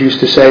teachers used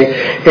to say,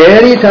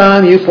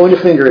 anytime you point a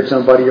finger at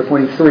somebody, you're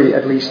pointing 3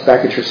 at least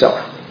back at yourself.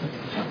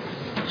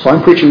 So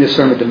I'm preaching this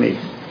sermon to me.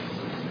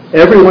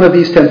 Every one of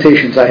these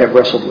temptations I have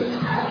wrestled with.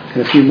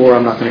 And a few more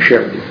I'm not going to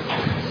share with you.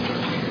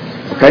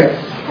 Okay?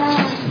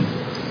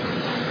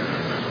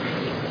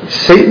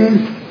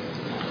 Satan,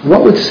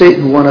 what would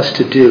Satan want us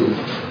to do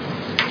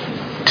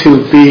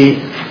to be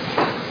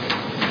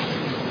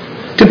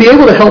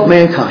able to help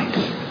mankind?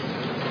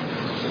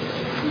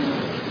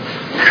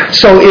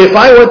 So if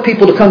I want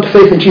people to come to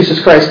faith in Jesus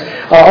Christ,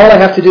 all I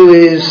have to do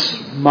is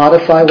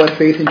modify what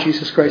faith in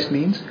Jesus Christ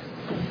means?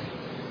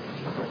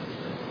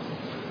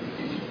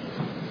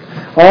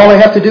 All I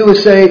have to do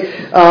is say,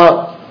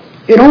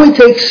 it only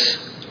takes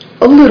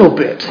a little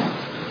bit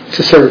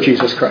to serve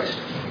Jesus Christ.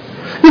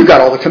 You've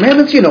got all the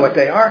commandments, you know what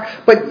they are,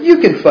 but you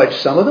can fudge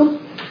some of them.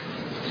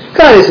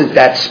 God isn't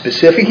that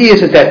specific. He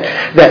isn't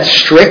that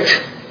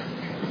strict.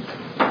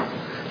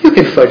 You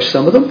can fudge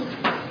some of them.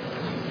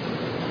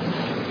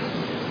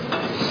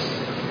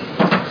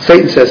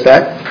 Satan says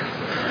that.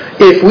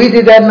 If we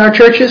did that in our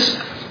churches,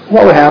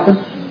 what would happen?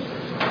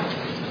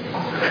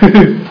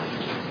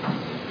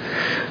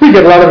 We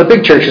get a lot of the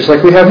big churches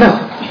like we have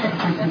now.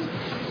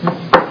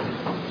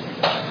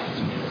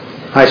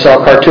 I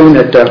saw a cartoon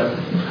that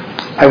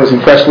I was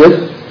impressed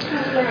with.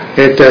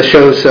 It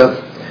shows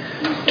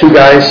 2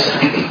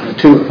 guys,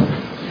 2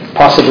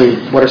 possibly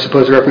what are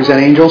supposed to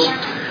represent angels,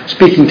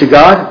 speaking to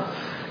God,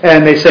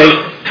 and they say,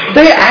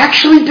 they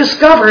actually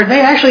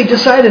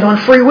decided on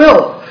free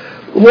will,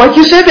 like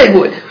you said they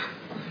would.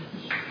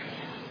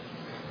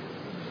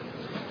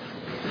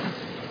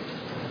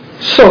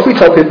 So if we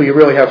tell people you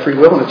really have free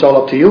will and it's all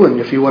up to you, and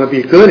if you want to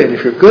be good, and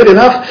if you're good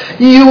enough,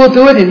 you will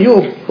do it, and you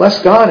will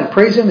bless God and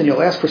praise Him, and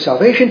you'll ask for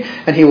salvation,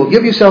 and He will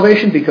give you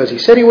salvation because He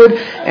said He would,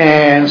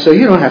 and so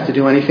you don't have to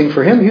do anything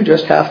for Him, you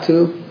just have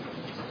to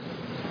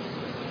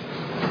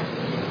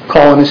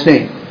call on His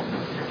name.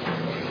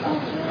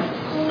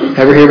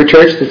 Ever hear of a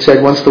church that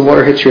said once the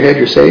water hits your head,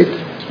 you're saved?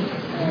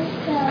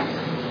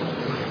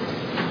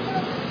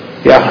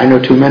 Yeah, I know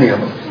too many of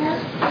them.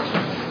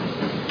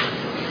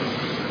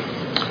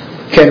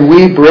 Can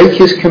we break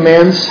His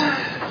commands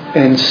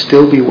and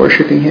still be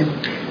worshiping Him?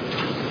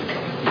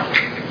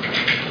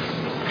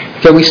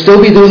 Can we still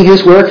be doing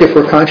His work if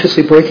we're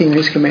consciously breaking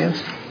His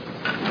commands?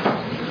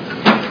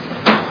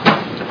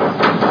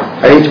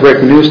 I hate to break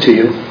the news to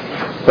you,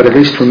 But at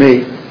least for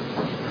me,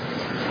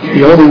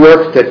 the only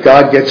work that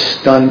God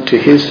gets done to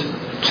His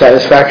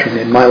satisfaction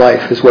in my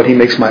life is what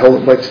makes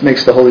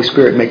the Holy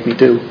Spirit make me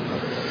do,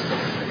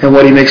 and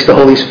what He makes the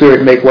Holy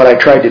Spirit make what I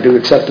tried to do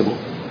acceptable.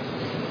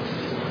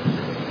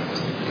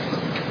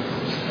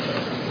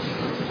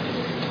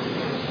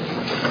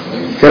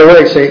 Get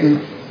away, Satan.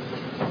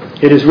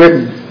 It is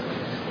written,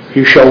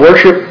 you shall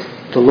worship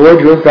the Lord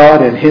your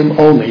God, and Him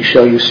only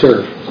shall you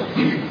serve.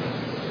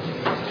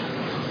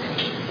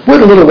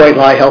 Would a little white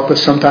lie help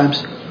us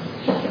sometimes?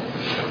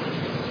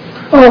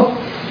 Oh,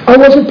 I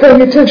wasn't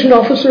paying attention,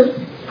 officer.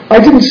 I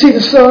didn't see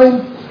the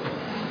sign.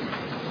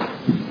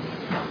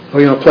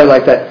 Or you play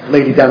like that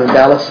lady down in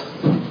Dallas.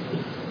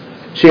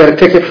 She had a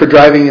ticket for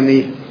driving in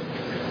the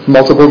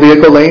multiple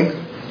vehicle lane.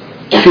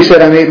 She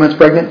said, I'm 8 months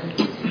pregnant.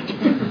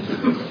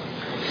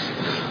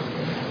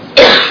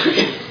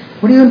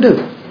 What are you going to do?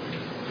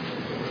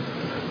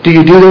 Do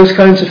you do those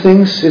kinds of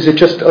things? Is it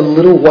just a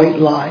little white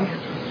lie?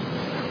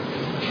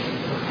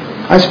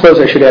 I suppose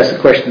I should ask the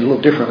question a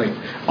little differently.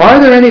 Are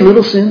there any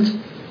little sins?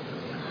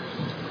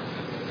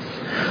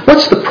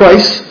 What's the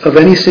price of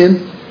any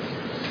sin?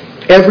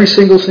 Every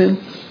single sin?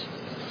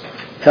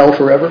 Hell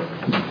forever?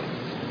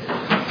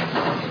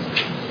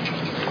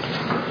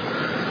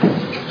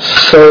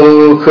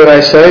 So could I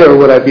say, or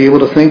would I be able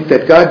to think,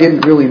 that God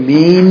didn't really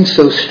mean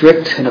so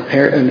strict an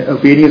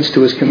obedience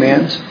to His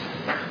commands,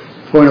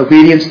 or an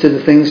obedience to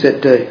the things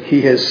that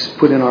He has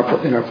put in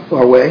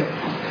our way?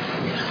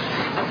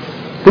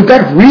 Did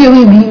God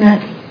really mean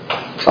that?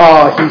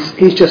 Oh,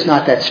 He's just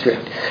not that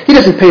strict. He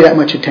doesn't pay that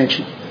much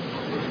attention.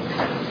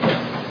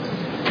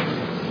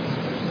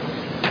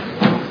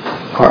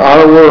 Are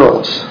our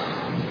worlds,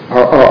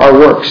 our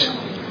works,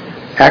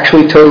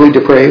 actually totally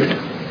depraved?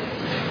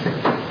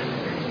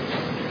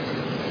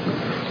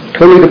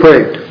 Totally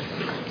depraved.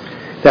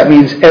 That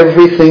means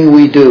everything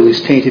we do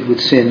is tainted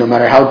with sin, no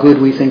matter how good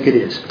we think it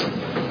is.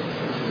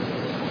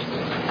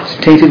 It's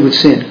tainted with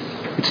sin.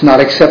 It's not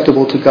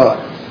acceptable to God.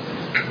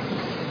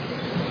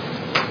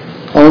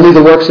 Only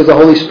the works of the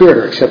Holy Spirit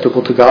are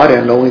acceptable to God,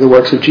 and only the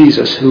works of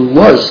Jesus, who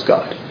was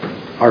God,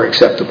 are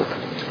acceptable.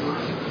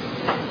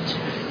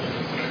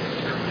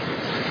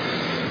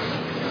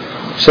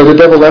 So the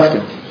devil left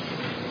him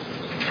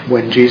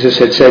when Jesus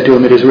had said to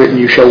him, it is written,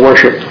 you shall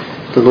worship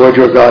the Lord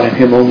your God, and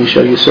Him only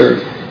shall you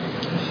serve.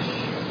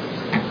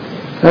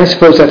 And I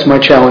suppose that's my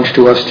challenge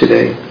to us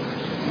today.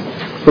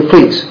 But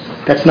please,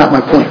 that's not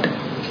my point.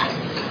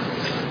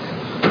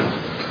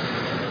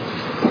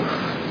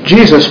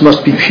 Jesus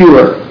must be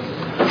pure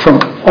from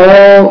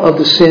all of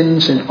the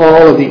sins and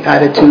all of the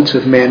attitudes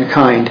of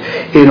mankind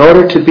in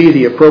order to be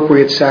the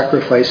appropriate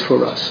sacrifice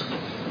for us.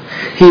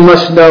 He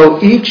must know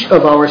each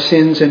of our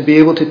sins and be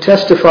able to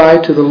testify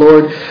to the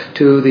Lord,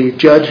 to the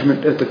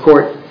judgment at the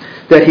court,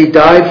 that He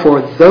died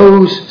for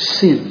those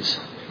sins.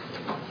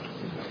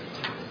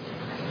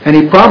 And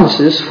He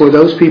promises for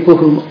those people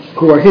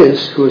who are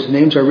His, whose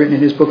names are written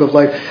in His book of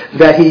life,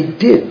 that He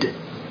did.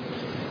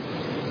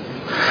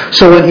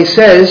 So when He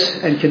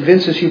says and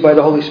convinces you by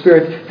the Holy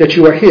Spirit that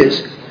you are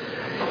His,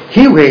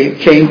 He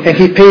came and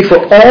He paid for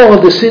all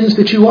of the sins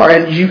that you are.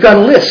 And you've got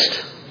a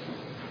list.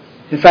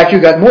 In fact,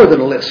 you've got more than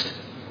a list.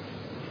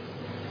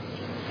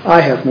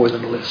 I have more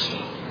than a list.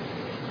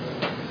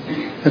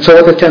 And so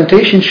what the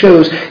temptation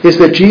shows is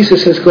that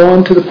Jesus has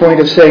gone to the point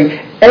of saying,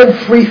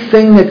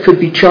 everything that could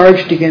be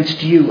charged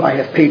against you, I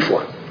have paid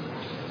for.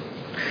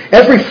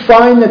 Every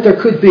fine that there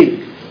could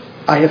be,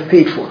 I have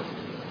paid for.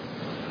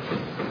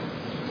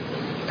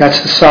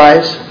 That's the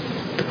size,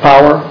 the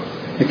power,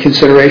 the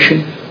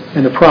consideration,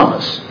 and the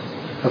promise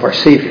of our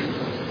Savior.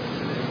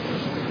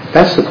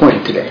 That's the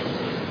point today.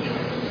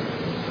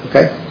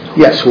 Okay?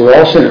 Yes, we're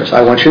all sinners.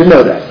 I want you to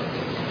know that.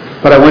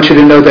 But I want you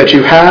to know that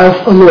you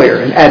have a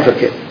lawyer, an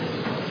advocate,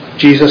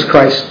 Jesus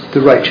Christ the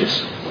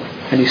righteous.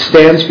 And He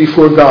stands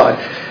before God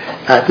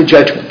at the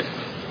judgment.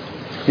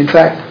 In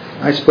fact,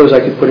 I suppose I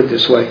could put it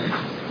this way.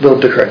 Little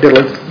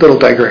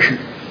digression.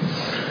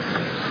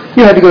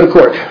 You had to go to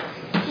court.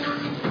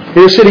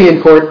 You're sitting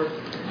in court,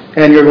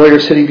 and your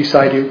lawyer's sitting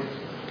beside you.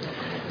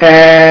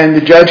 And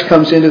the judge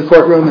comes into the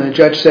courtroom, and the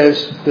judge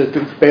says,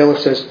 the bailiff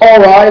says, all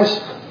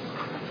rise.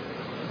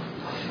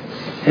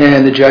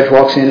 And the judge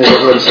walks in and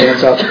everyone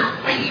stands up.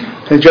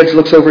 And the judge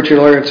looks over at your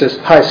lawyer and says,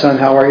 hi son,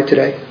 how are you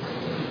today?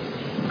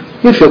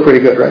 You'd feel pretty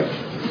good, right?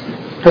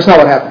 That's not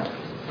what happened.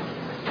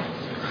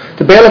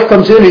 The bailiff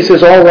comes in and he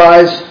says, all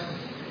rise.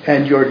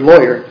 And your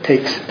lawyer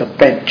takes the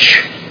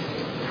bench.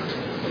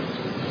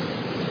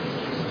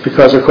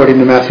 Because according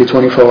to Matthew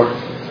 24,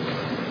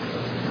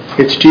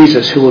 it's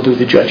Jesus who will do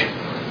the judging.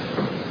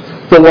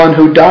 The one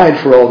who died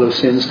for all those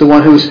sins. The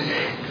one who's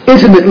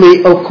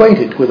intimately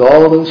acquainted with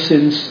all those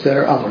sins that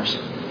are ours.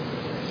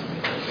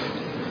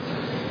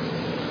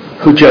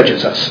 Who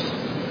judges us.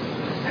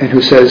 And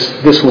who says,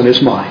 this one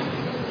is mine.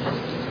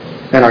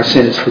 And our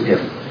sin is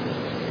forgiven.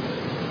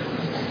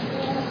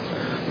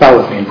 Bow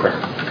with me in prayer.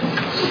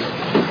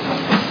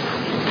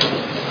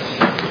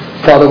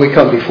 Father, we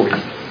come before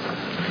you.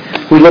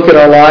 We look at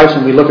our lives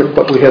and we look at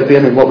what we have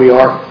been and what we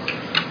are,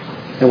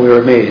 and we are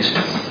amazed.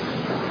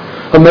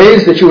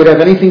 amazed that you would have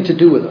anything to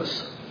do with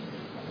us.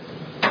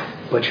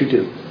 But you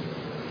do.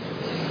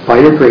 By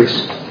your grace,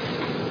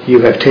 you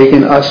have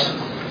taken us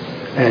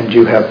and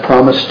you have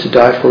promised to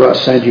die for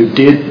us, and you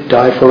did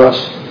die for us.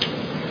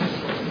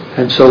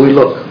 And so we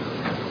look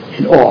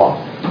in awe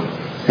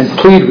and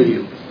plead with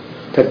you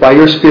that by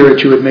your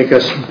Spirit you would make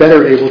us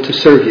better able to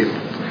serve you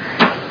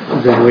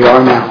than we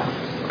are now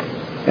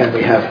and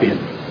we have been.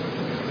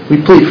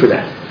 We plead for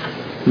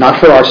that, not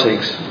for our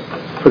sakes,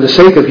 for the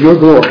sake of your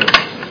glory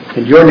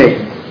and your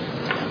name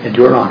and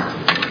your honor.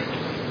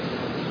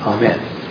 Amen.